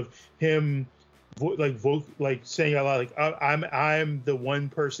thing of him saying out loud, like, I'm the one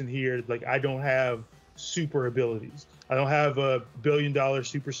person here. Like, I don't have super abilities. I don't have a $1 billion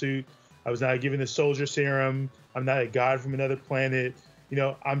super suit. I was not given the soldier serum. I'm not a god from another planet.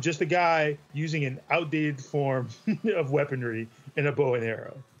 I'm just a guy using an outdated form of weaponry and a bow and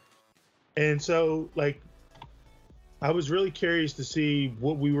arrow. And so, like, I was really curious to see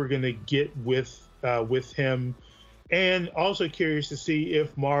what we were going to get with him, and also curious to see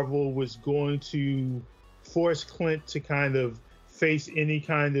if Marvel was going to force Clint to kind of face any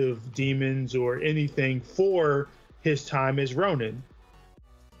kind of demons or anything for his time as Ronin.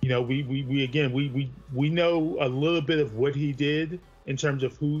 We know a little bit of what he did in terms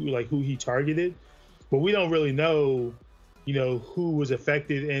of who he targeted, but we don't really know who was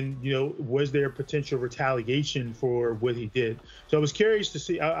affected, and was there potential retaliation for what he did. So I was curious to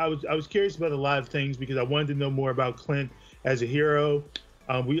see. I was curious about a lot of things because I wanted to know more about Clint as a hero.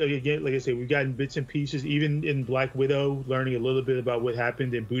 Like I said, we've gotten bits and pieces, even in Black Widow, learning a little bit about what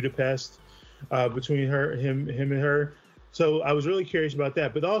happened in Budapest between him and her. So I was really curious about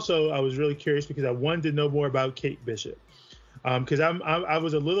that, but also I was really curious because I wanted to know more about Kate Bishop, because I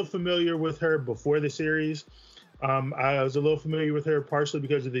was a little familiar with her before the series. I was a little familiar with her partially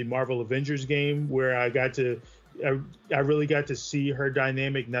because of the Marvel Avengers game, where I really got to see her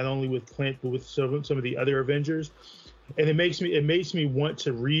dynamic not only with Clint but with some of the other Avengers, and it makes me want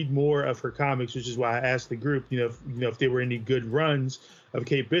to read more of her comics, which is why I asked the group, if there were any good runs of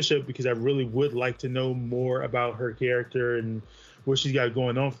Kate Bishop, because I really would like to know more about her character and what she's got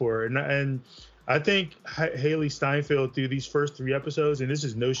going on for her. And I think Haley Steinfeld, through these first 3 episodes, and this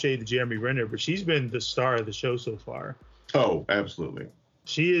is no shade to Jeremy Renner, but she's been the star of the show so far. Oh, absolutely.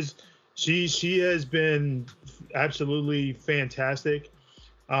 She has been absolutely fantastic.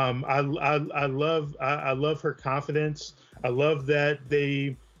 I love her confidence. I love that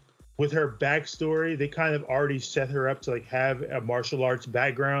with her backstory, they kind of already set her up to like have a martial arts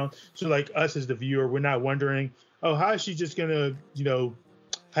background. So like us as the viewer, we're not wondering, oh, how is she just gonna,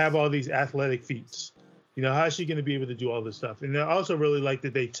 have all these athletic feats? How is she going to be able to do all this stuff? And I also really like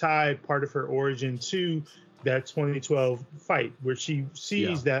that they tie part of her origin to that 2012 fight, where she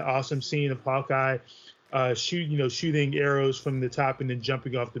sees that awesome scene of Hawkeye shooting arrows from the top and then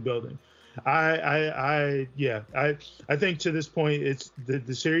jumping off the building. I think to this point, it's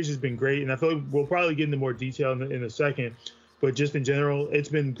the series has been great, and I feel like we'll probably get into more detail in a second, but just in general, it's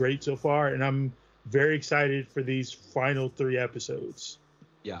been great so far, and I'm very excited for these final 3 episodes.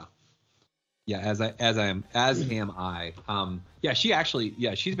 As am I.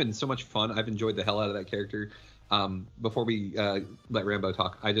 She's been so much fun. I've enjoyed the hell out of that character. Before we let Rambo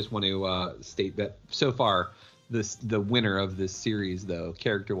talk, I just want to state that so far the winner of this series, though,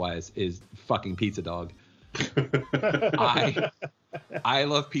 character-wise, is fucking Pizza Dog. I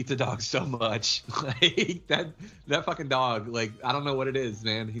love Pizza Dog so much. Like that fucking dog. Like, I don't know what it is,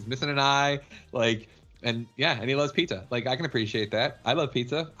 man. He's missing an eye. Like, and he loves pizza. Like, I can appreciate that. I love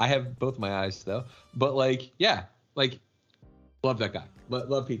pizza. I have both my eyes though. But like, yeah, like, love that guy.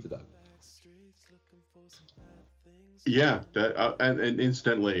 Love Pizza Dog. Yeah, that and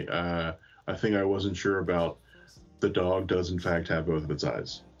incidentally, a thing I wasn't sure about. The dog does in fact have both of its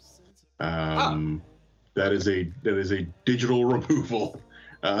eyes. That is a digital removal.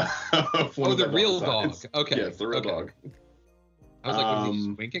 Of one of the real dog. Okay. Yes, the real dog. I was like, was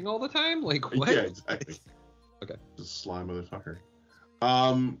he winking all the time? Like, what? Yeah, exactly. Okay. The sly motherfucker.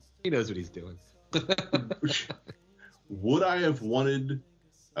 He knows what he's doing. Would I have wanted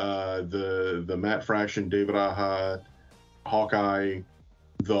the Matt Fraction, David Aja, Hawkeye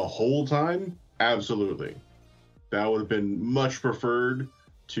the whole time? Absolutely. That would have been much preferred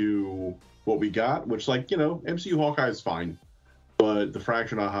to what we got, which, like, you know, MCU Hawkeye is fine, but the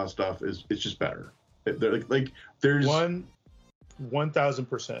Fraction Aja stuff is just better. Like there's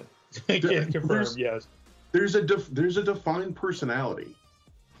 1,000%. Can confirm, yes. There's a defined personality,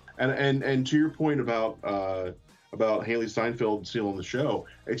 and to your point about Haley Steinfeld stealing the show,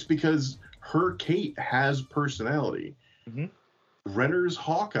 it's because her Kate has personality. Mm-hmm. Renner's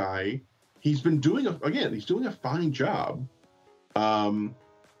Hawkeye, he's doing a fine job,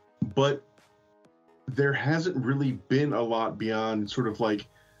 but there hasn't really been a lot beyond sort of like,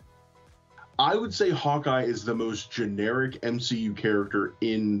 I would say Hawkeye is the most generic MCU character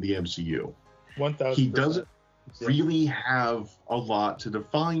in the MCU. 1,000%. He doesn't really have a lot to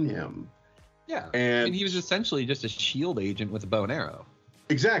define him. Yeah, and he was essentially just a shield agent with a bow and arrow.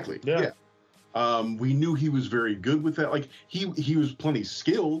 Exactly. Yeah. We knew he was very good with that. Like, he was plenty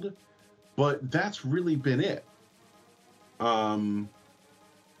skilled, but that's really been it.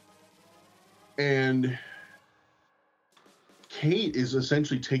 And Kate is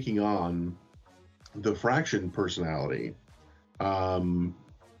essentially taking on the Fraction personality, at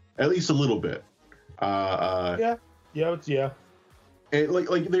least a little bit. Yeah. And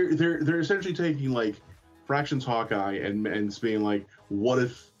like they're essentially taking like Fraction's Hawkeye and being like, what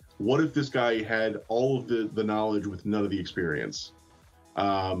if this guy had all of the knowledge with none of the experience,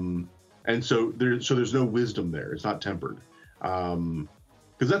 and so there's no wisdom there. It's not tempered, because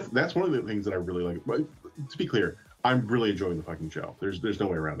that's one of the things that I really like. But to be clear, I'm really enjoying the fucking show. There's no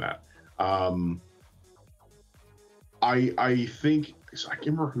way around that. I think, I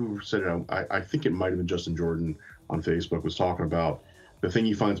can't remember who said it. I think it might have been Justin Jordan on Facebook was talking about the thing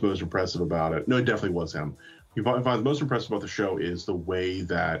he finds most impressive about it. No, it definitely was him. He finds most impressive about the show is the way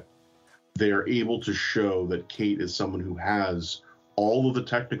that they are able to show that Kate is someone who has all of the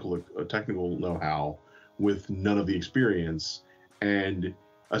technical know-how with none of the experience. And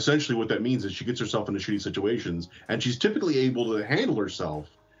essentially what that means is she gets herself into shitty situations and she's typically able to handle herself.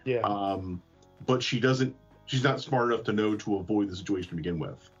 Yeah. But she's not smart enough to know to avoid the situation to begin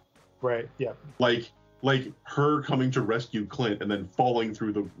with. Right. Yeah. Like her coming to rescue Clint and then falling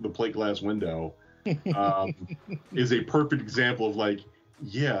through the plate glass window is a perfect example of like,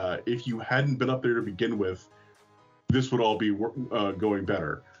 yeah, if you hadn't been up there to begin with, this would all be going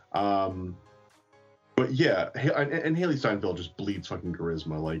better. But yeah, and Haley Steinfeld just bleeds fucking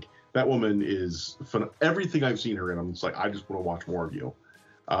charisma. Like, that woman is fun. Everything I've seen her in, I'm just like, I just want to watch more of you.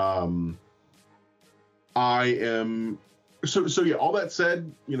 I am so yeah. All that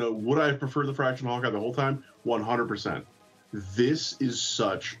said, you know, would I have preferred the Fraction Hawkeye the whole time? 100%. This is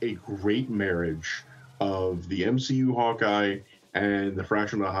such a great marriage of the MCU Hawkeye and the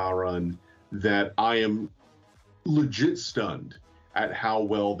Fraction Aja run that I am legit stunned at how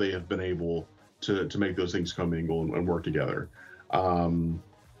well they have been able to make those things commingle and work together. I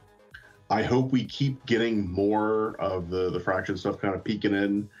hope we keep getting more of the Fraction stuff kind of peeking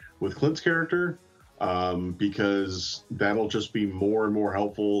in with Clint's character, because that'll just be more and more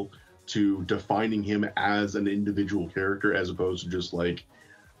helpful to defining him as an individual character as opposed to just like,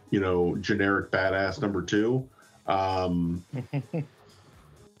 you know, generic badass number 2.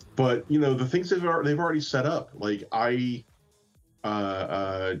 But you know, the things they've already set up, like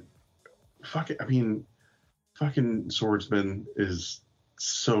fucking Swordsman is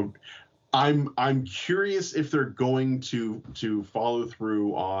so. I'm curious if they're going to follow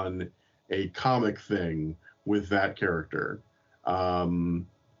through on a comic thing with that character,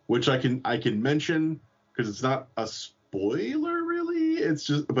 which I can mention because it's not a spoiler really. It's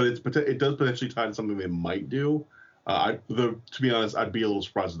just, but it does potentially tie to something they might do. To be honest, I'd be a little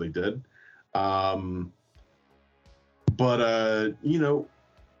surprised if they did. But you know,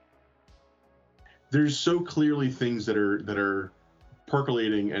 there's so clearly things that are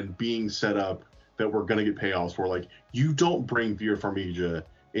percolating and being set up that we're going to get payoffs for. Like, you don't bring Vera Farmiga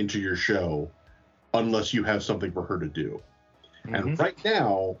into your show unless you have something for her to do. Mm-hmm. And right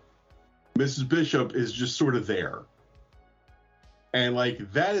now, Mrs. Bishop is just sort of there. And,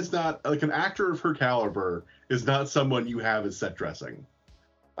 like, that is not, like, an actor of her caliber is not someone you have as set dressing.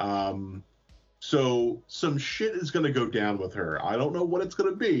 So some shit is going to go down with her. I don't know what it's going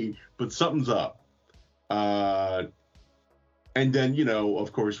to be, but something's up. And then, you know,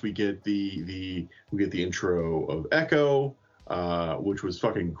 of course, we get the intro of Echo, which was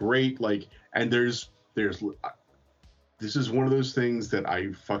fucking great. Like, and this is one of those things that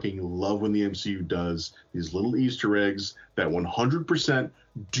I fucking love when the MCU does, these little Easter eggs that 100%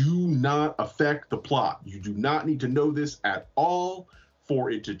 do not affect the plot. You do not need to know this at all for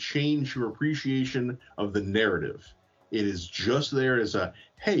it to change your appreciation of the narrative. It is just there as a,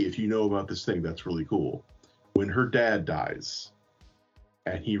 hey, if you know about this thing, that's really cool. When her dad dies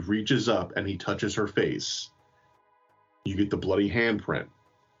and he reaches up and he touches her face, you get the bloody handprint.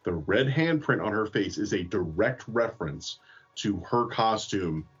 The red handprint on her face is a direct reference to her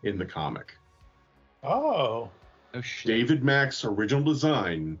costume in the comic. Oh shit. David Mack's original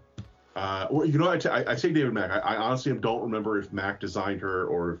design. Well, you know, I say David Mack. I honestly don't remember if Mack designed her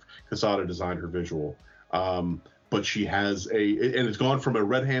or if Quesada designed her visual. But she has and it's gone from a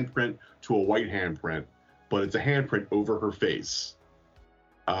red handprint to a white handprint, but it's a handprint over her face.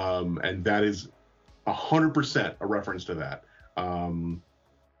 And that is 100% a reference to that.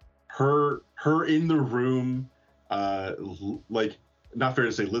 Her in the room, like, not fair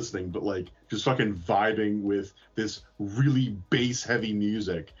to say listening, but like just fucking vibing with this really bass heavy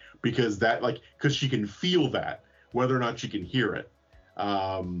music because she can feel that whether or not she can hear it.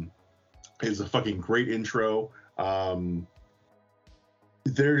 Is a fucking great intro.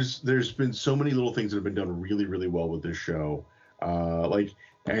 There's been so many little things that have been done really, really well with this show. Like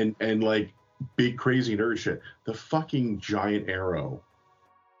big crazy nerd shit. The fucking giant arrow.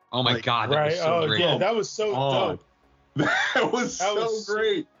 Oh my god, that was so great. Yeah, that was so dope. That was so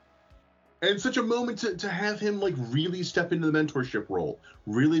great. And such a moment to have him like really step into the mentorship role.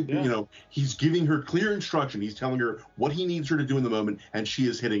 Really, you know, he's giving her clear instruction. He's telling her what he needs her to do in the moment, and she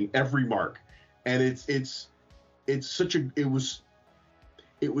is hitting every mark. And it was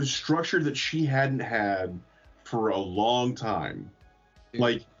structured that she hadn't had for a long time.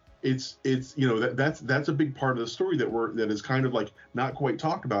 Like it's you know, that's a big part of the story that is kind of like not quite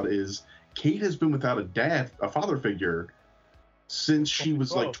talked about is Kate has been without a father figure since she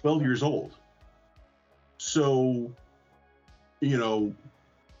was like 12 years old. So, you know,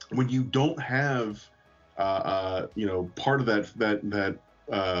 when you don't have you know, part of that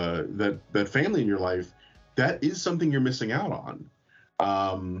family in your life, that is something you're missing out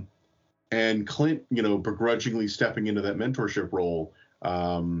on. And Clint, you know, begrudgingly stepping into that mentorship role,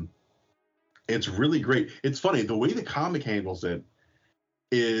 it's really great. It's funny, the way the comic handles it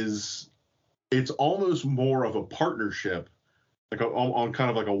is it's almost more of a partnership, like on kind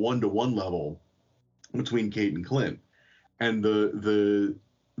of like a one-to-one level between Kate and Clint. And the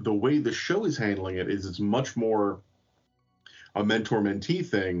way the show is handling it is it's much more a mentor-mentee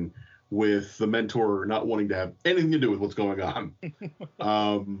thing, with the mentor not wanting to have anything to do with what's going on.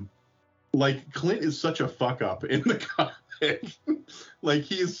 Like, Clint is such a fuck up in the comic. Like,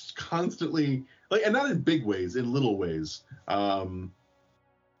 he is constantly, like, and not in big ways, in little ways.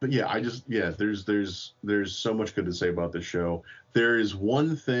 But yeah, there's so much good to say about this show. There is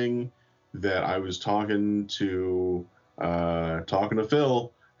one thing that I was talking to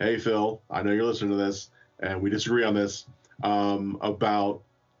Phil. Hey, Phil, I know you're listening to this, and we disagree on this, about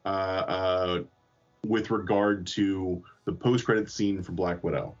with regard to the post-credit scene for Black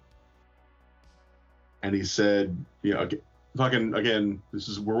Widow. And he said, you know, fucking, again,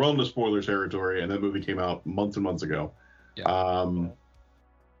 we're well into spoiler territory, and that movie came out months and months ago. Yeah.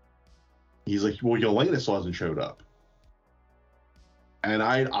 He's like, well, Yelena still hasn't showed up. And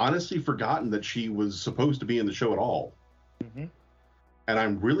I'd honestly forgotten that she was supposed to be in the show at all. Mm-hmm. And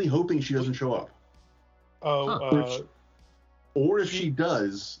I'm really hoping she doesn't show up. Or if she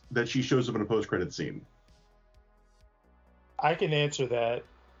does, that she shows up in a post-credit scene. I can answer that.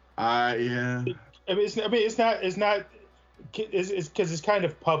 Yeah. It's not because it's kind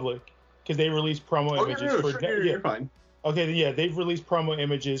of public, because they released promo images you're fine. Okay, yeah, they've released promo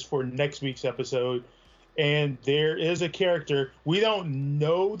images for next week's episode, and there is a character. We don't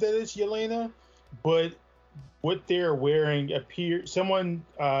know that it's Yelena, but what they're wearing appears like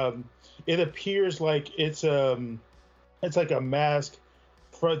it's like a mask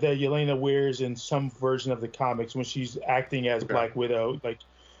that Yelena wears in some version of the comics when she's acting as Black Widow. Like,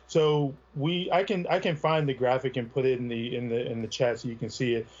 So I can find the graphic and put it in the chat so you can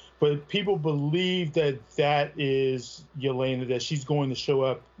see it. But people believe that is Yelena, that she's going to show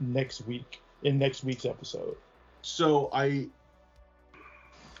up next week in next week's episode. So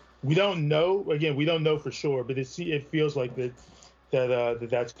we don't know. Again, we don't know for sure, but it feels like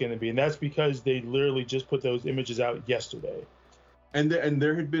that's going to be, and that's because they literally just put those images out yesterday. And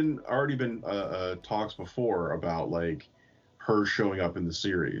there had already been talks before about like her showing up in the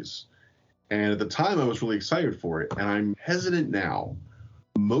series, and at the time I was really excited for it, and I'm hesitant now,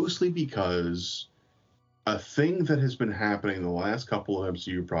 mostly because a thing that has been happening in the last couple of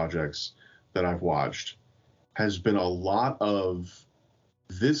MCU projects that I've watched has been a lot of,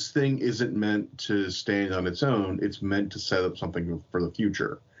 this thing isn't meant to stand on its own, it's meant to set up something for the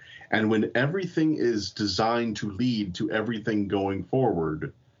future. And when everything is designed to lead to everything going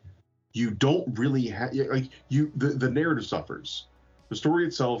forward, you don't really have, like, the narrative suffers. The story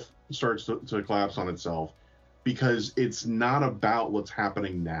itself starts to collapse on itself because it's not about what's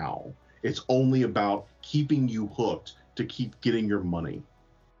happening now. It's only about keeping you hooked to keep getting your money.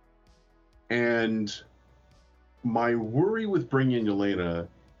 And my worry with bringing in Yelena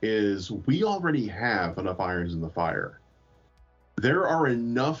is we already have enough irons in the fire. There are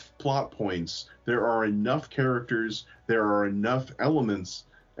enough plot points, there are enough characters, there are enough elements,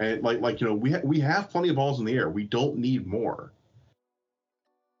 and we have plenty of balls in the air. We don't need more.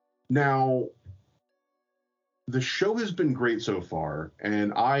 Now, the show has been great so far,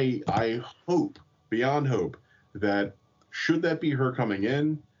 and I hope, beyond hope, that should that be her coming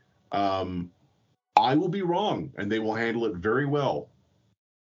in, I will be wrong, and they will handle it very well.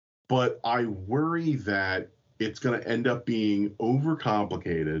 But I worry that it's going to end up being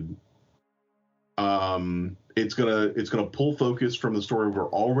overcomplicated. It's gonna pull focus from the story we're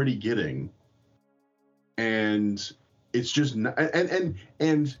already getting, and it's just not,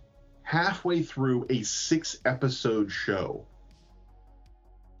 and halfway through a 6-episode show,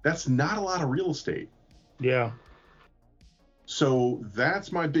 that's not a lot of real estate. Yeah. So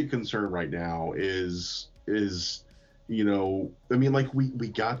that's my big concern right now is I mean, like we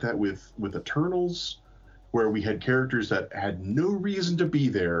got that with Eternals, where we had characters that had no reason to be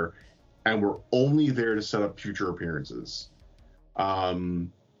there and were only there to set up future appearances.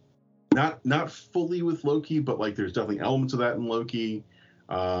 Not fully with Loki, but like there's definitely elements of that in Loki.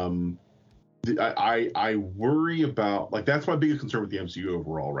 I worry about, like, that's my biggest concern with the MCU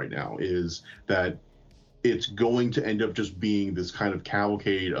overall right now, is that it's going to end up just being this kind of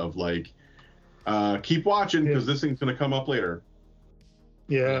cavalcade of like, keep watching because this thing's going to come up later.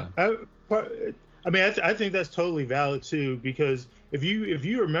 Yeah. I mean, I think that's totally valid too, because if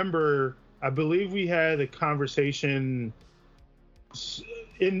you remember, I believe we had a conversation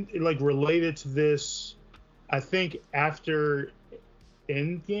in like related to this, I think after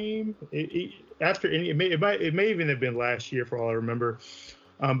Endgame. It may even have been last year for all I remember,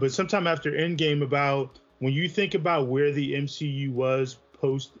 but sometime after Endgame, about when you think about where the MCU was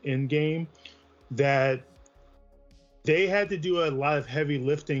post Endgame, that they had to do a lot of heavy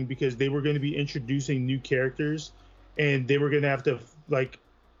lifting because they were going to be introducing new characters, and they were going to have to, like,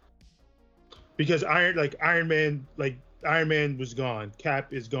 because Iron Man was gone,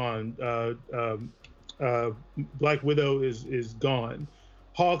 Cap is gone, Black Widow is gone,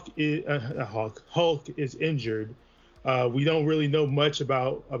 Hulk is injured. We don't really know much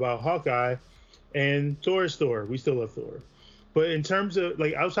about Hawkeye, and Thor is Thor. We still love Thor, but in terms of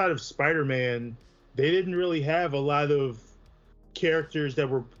like outside of Spider-Man, they didn't really have a lot of characters that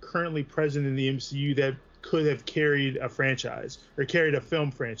were currently present in the MCU that could have carried a franchise or carried a film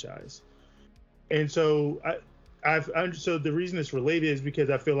franchise. And so so the reason it's related is because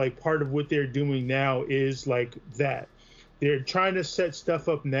I feel like part of what they're doing now is like that. They're trying to set stuff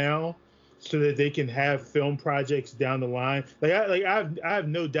up now so that they can have film projects down the line. I have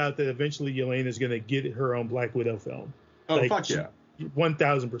no doubt that eventually Yelena is going to get her own Black Widow film. Oh, fuck yeah.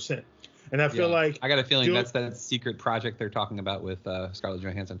 1,000%. And I feel like I got a feeling that's that secret project they're talking about with Scarlett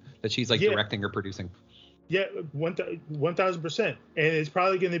Johansson that she's like directing or producing. Yeah, 1,000%, and it's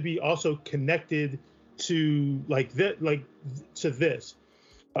probably going to be also connected to to this,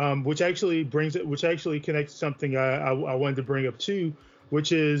 which actually connects something I wanted to bring up too,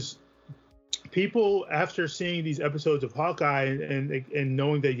 which is people after seeing these episodes of Hawkeye and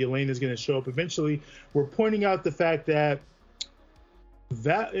knowing that Yelena is going to show up eventually, were pointing out the fact that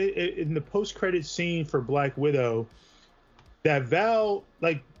in the post-credit scene for Black Widow, that Val,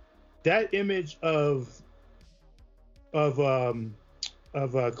 like that image of Clint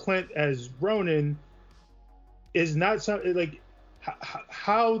as Ronin is not something like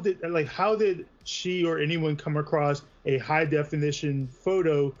how did she or anyone come across a high definition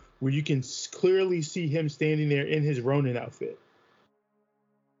photo where you can clearly see him standing there in his Ronin outfit?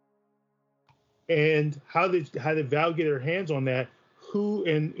 And how did Val get her hands on that? Who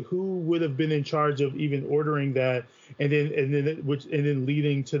would have been in charge of even ordering that, and then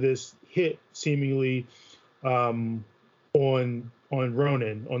leading to this hit seemingly on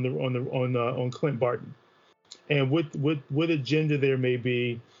Ronin, on Clint Barton, and what agenda there may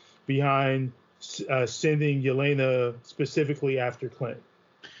be behind sending Yelena specifically after Clint.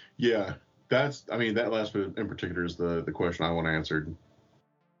 Yeah, that last bit in particular is the question I want answered.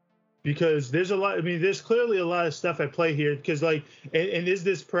 Because there's clearly a lot of stuff at play here. Because and is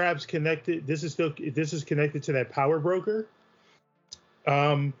this perhaps connected? This is connected to that power broker.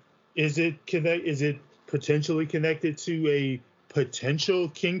 Is it potentially connected to a potential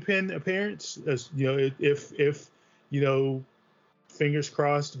Kingpin appearance? As if fingers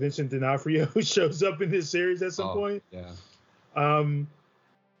crossed, Vincent D'Onofrio shows up in this series at some point. Yeah.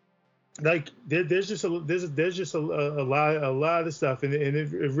 There's just a lot of stuff, and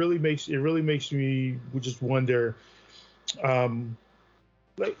it really makes me just wonder, what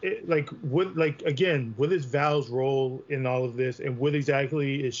is Val's role in all of this, and what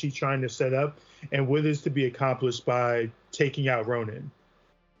exactly is she trying to set up, and what is to be accomplished by taking out Ronin,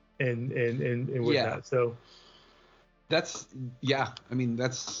 and whatnot. Yeah. So that's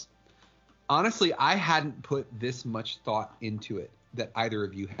honestly, I hadn't put this much thought into it that either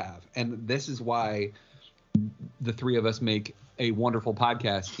of you have. And this is why the three of us make a wonderful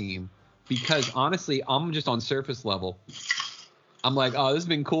podcast team, because honestly, I'm just on surface level. I'm like, oh, this has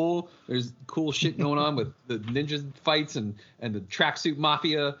been cool. There's cool shit going on with the ninja fights and the tracksuit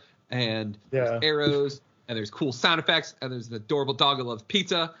mafia, and there's arrows, and there's cool sound effects, and there's the adorable dog that loves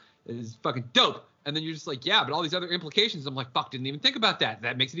pizza. It is fucking dope. And then you're just like, yeah, but all these other implications. I'm like, fuck, didn't even think about that.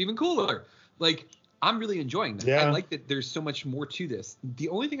 That makes it even cooler. Like, I'm really enjoying that. Yeah. I like that there's so much more to this. The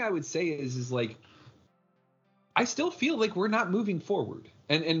only thing I would say is like, I still feel like we're not moving forward.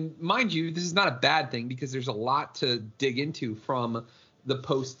 And mind you, this is not a bad thing, because there's a lot to dig into from the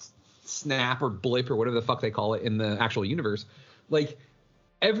post snap or blip or whatever the fuck they call it in the actual universe. Like,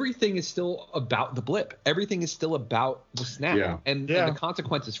 everything is still about the blip. Everything is still about the snap and the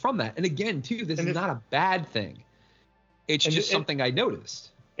consequences from that. And again, too, this is not a bad thing. It's just something I noticed.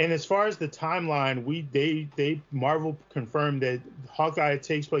 And as far as the timeline, Marvel confirmed that Hawkeye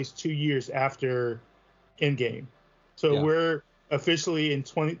takes place 2 years after Endgame. So we're officially in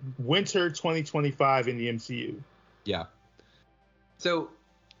winter 2025 in the MCU. Yeah. So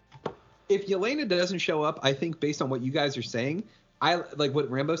if Yelena doesn't show up, I think based on what you guys are saying, I like what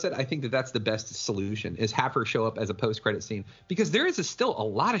Rambo said. I think that's the best solution, is have her show up as a post-credit scene, because there is still a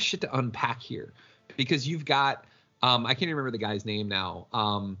lot of shit to unpack here, because you've got I can't remember the guy's name now.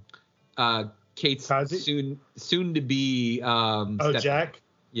 Kate's soon to be Jack.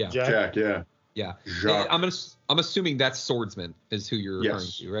 Yeah. Jack. Yeah. Yeah. Jacques. I'm assuming that's Swordsman is who you're referring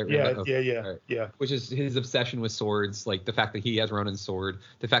to, right? Yeah. Which is his obsession with swords, like the fact that he has Ronin's sword,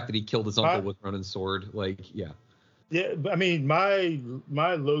 the fact that he killed his uncle with Ronin's sword, like Yeah, but I mean, my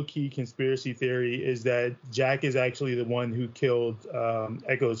low-key conspiracy theory is that Jack is actually the one who killed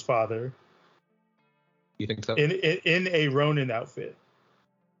Echo's father. You think so? In a Ronin outfit,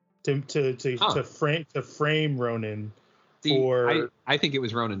 to frame Ronin. I think it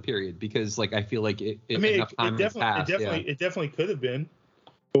was Ronin, period, because like I feel like it definitely could have been,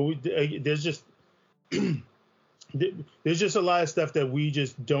 but there's just a lot of stuff that we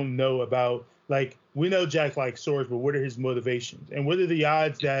just don't know about. Like, we know Jack likes swords, but what are his motivations, and what are the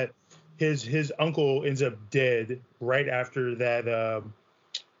odds that his uncle ends up dead right after that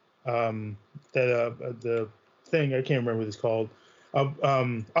the thing, I can't remember what it's called,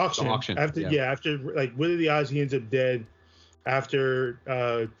 auction. After like, what are the odds he ends up dead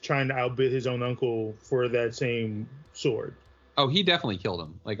after trying to outbid his own uncle for that same sword? Oh, he definitely killed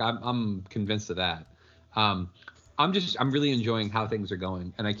him. Like, I'm convinced of that. I'm really enjoying how things are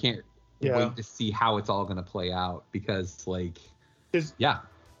going, and I can't wait to see how it's all going to play out, because like, because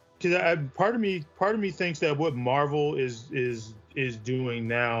part of me thinks that what Marvel is doing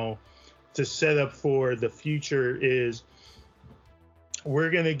now to set up for the future is we're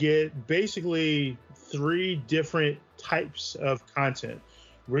going to get basically 3 different types of content.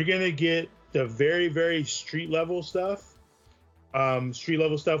 We're going to get the very, very street level stuff,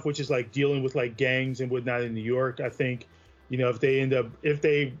 which is like dealing with like gangs and whatnot in New York. I think, if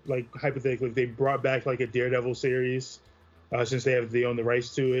they hypothetically, if they brought back like a Daredevil series, since they own the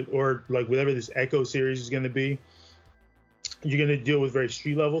rights to it, or like whatever this Echo series is going to be, you're going to deal with very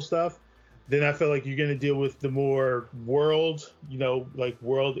street level stuff. Then I feel like you're going to deal with the more world, like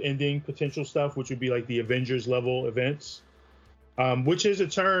world-ending potential stuff, which would be like the Avengers level events, which is a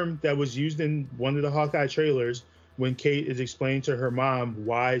term that was used in one of the Hawkeye trailers when Kate is explaining to her mom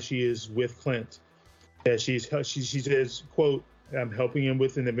why she is with Clint. That she says, quote, "I'm helping him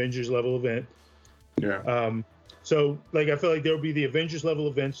with an Avengers level event." Yeah. So like I feel like there will be the Avengers level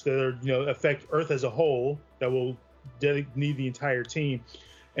events that are affect Earth as a whole that will need the entire team.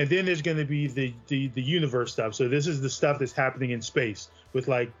 And then there's going to be the universe stuff. So this is the stuff that's happening in space with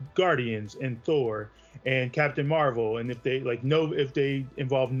like Guardians and Thor and Captain Marvel, and if they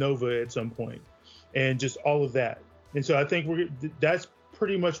involve Nova at some point, and just all of that. And so I think that's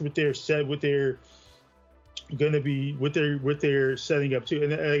pretty much what they're going to be what they're setting up to.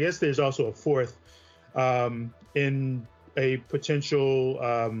 And I guess there's also a fourth in a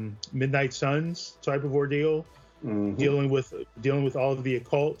potential Midnight Suns type of ordeal. Mm-hmm. Dealing with all of the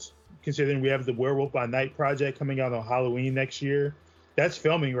occult, considering we have the Werewolf by Night project coming out on Halloween next year. That's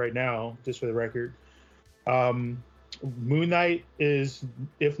filming right now, just for the record. Moon Knight is,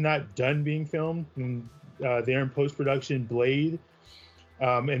 if not done being filmed, and they're in post-production. Blade,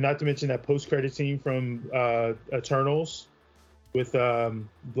 and not to mention that post-credit scene from Eternals with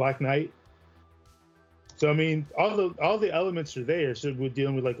Black Knight. So I mean, all the elements are there. So we're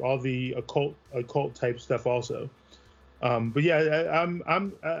dealing with like all the occult type stuff also. But yeah,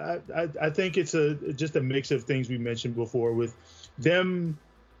 I think it's just a mix of things we mentioned before, with them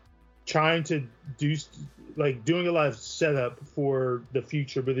trying to doing a lot of setup for the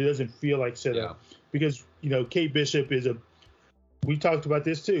future, but it doesn't feel like setup because Kate Bishop we talked about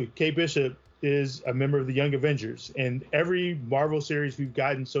this too. Kate Bishop is a member of the Young Avengers, and every Marvel series we've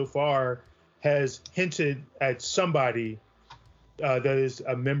gotten so far has hinted at somebody that is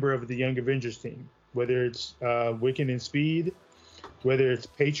a member of the Young Avengers team, whether it's Wiccan and Speed, whether it's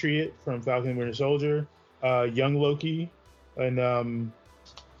Patriot from Falcon and Winter Soldier, young Loki, and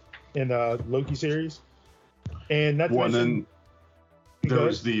Loki series. And not to mention, then there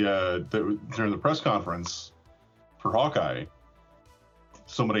was during the press conference for Hawkeye,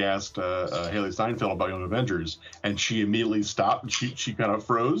 somebody asked Haley Steinfeld about Young Avengers, and she immediately stopped. And she kind of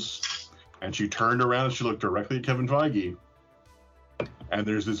froze. And she turned around and she looked directly at Kevin Feige. And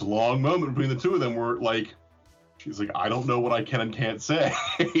there's this long moment between the two of them where, like, she's like, I don't know what I can and can't say.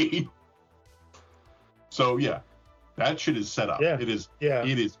 So yeah, that shit is set up. Yeah. It is. Yeah.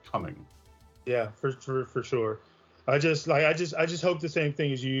 It is coming. Yeah, for sure. I just hope the same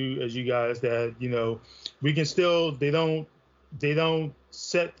thing as you guys, that we can still they don't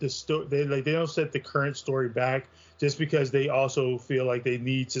set the story, they don't set the current story back just because they also feel like they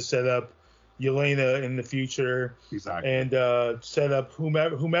need to set up Yelena in the future. Exactly. And set up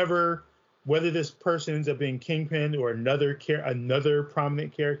whomever, whether this person ends up being Kingpin or another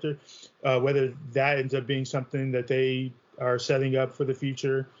prominent character, whether that ends up being something that they are setting up for the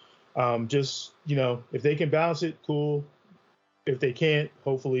future. Just, if they can balance it, cool. If they can't,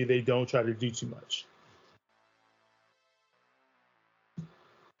 hopefully they don't try to do too much.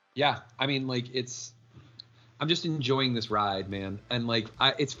 Yeah, I mean, like, I'm just enjoying this ride, man. And like,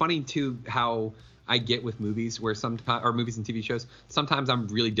 it's funny too how I get with movies where movies and TV shows, sometimes I'm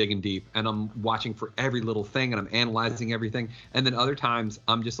really digging deep and I'm watching for every little thing and I'm analyzing everything. And then other times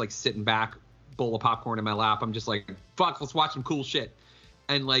I'm just like sitting back, bowl of popcorn in my lap. I'm just like, fuck, let's watch some cool shit.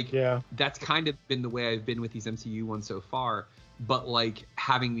 And like, that's kind of been the way I've been with these MCU ones so far. But like,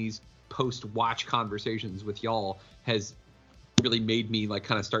 having these post-watch conversations with y'all has really made me like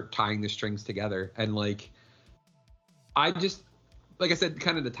kind of start tying the strings together. And like, I just, like I said,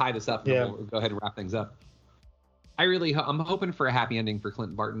 kind of to tie this up, we'll go ahead and wrap things up. I'm hoping for a happy ending for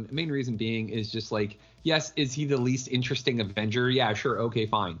Clint Barton. The main reason being is just like, yes, is he the least interesting Avenger? Yeah, sure. Okay,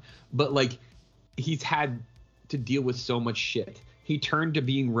 fine. But like, he's had to deal with so much shit. He turned to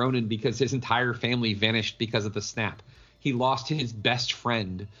being Ronin because his entire family vanished because of the snap. He lost his best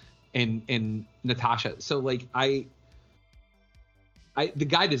friend in Natasha. So like, the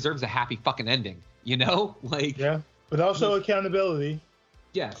guy deserves a happy fucking ending, Like, yeah, but also accountability.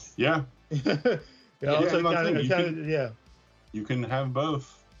 Yes. Yeah. Yeah. You can have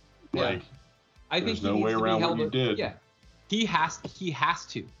both. Yeah. Like, I think there's no way around what you did. Yeah. He has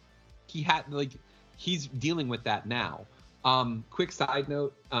to. He's dealing with that now. Quick side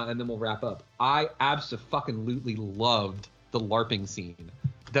note, and then we'll wrap up. I absolutely loved the LARPing scene.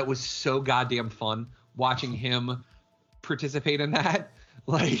 That was so goddamn fun watching him participate in that.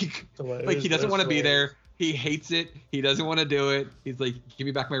 Like he doesn't want to be there. He hates it. He doesn't want to do it. He's like, give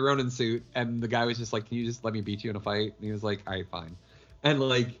me back my Ronin suit. And the guy was just like, can you just let me beat you in a fight? And he was like, all right, fine. And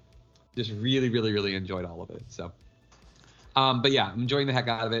like, just really, really, really enjoyed all of it. So But yeah, I'm enjoying the heck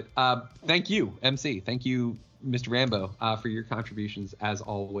out of it. Thank you, MC. Thank you, Mr. Rambo, for your contributions as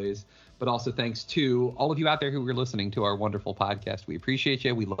always. But also thanks to all of you out there who are listening to our wonderful podcast. We appreciate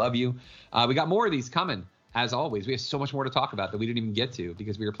you. We love you. We got more of these coming, as always. We have so much more to talk about that we didn't even get to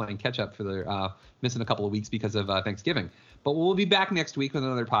because we were playing catch up for the missing a couple of weeks because of Thanksgiving. But we'll be back next week with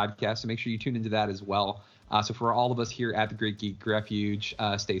another podcast, so make sure you tune into that as well. So for all of us here at the Great Geek Refuge,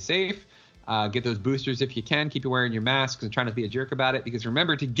 stay safe. Get those boosters if you can. Keep you wearing your masks and try not to be a jerk about it, because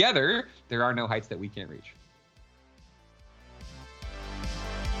remember, together, there are no heights that we can't reach.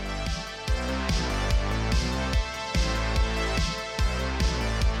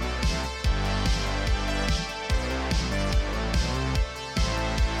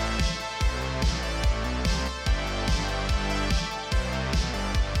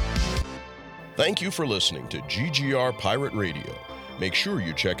 Thank you for listening to GGR Pirate Radio. Make sure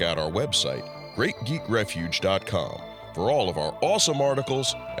you check out our website, greatgeekrefuge.com, for all of our awesome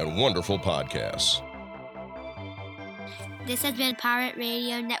articles and wonderful podcasts. This has been Pirate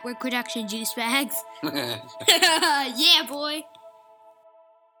Radio Network production, Juice Bags. Yeah, boy.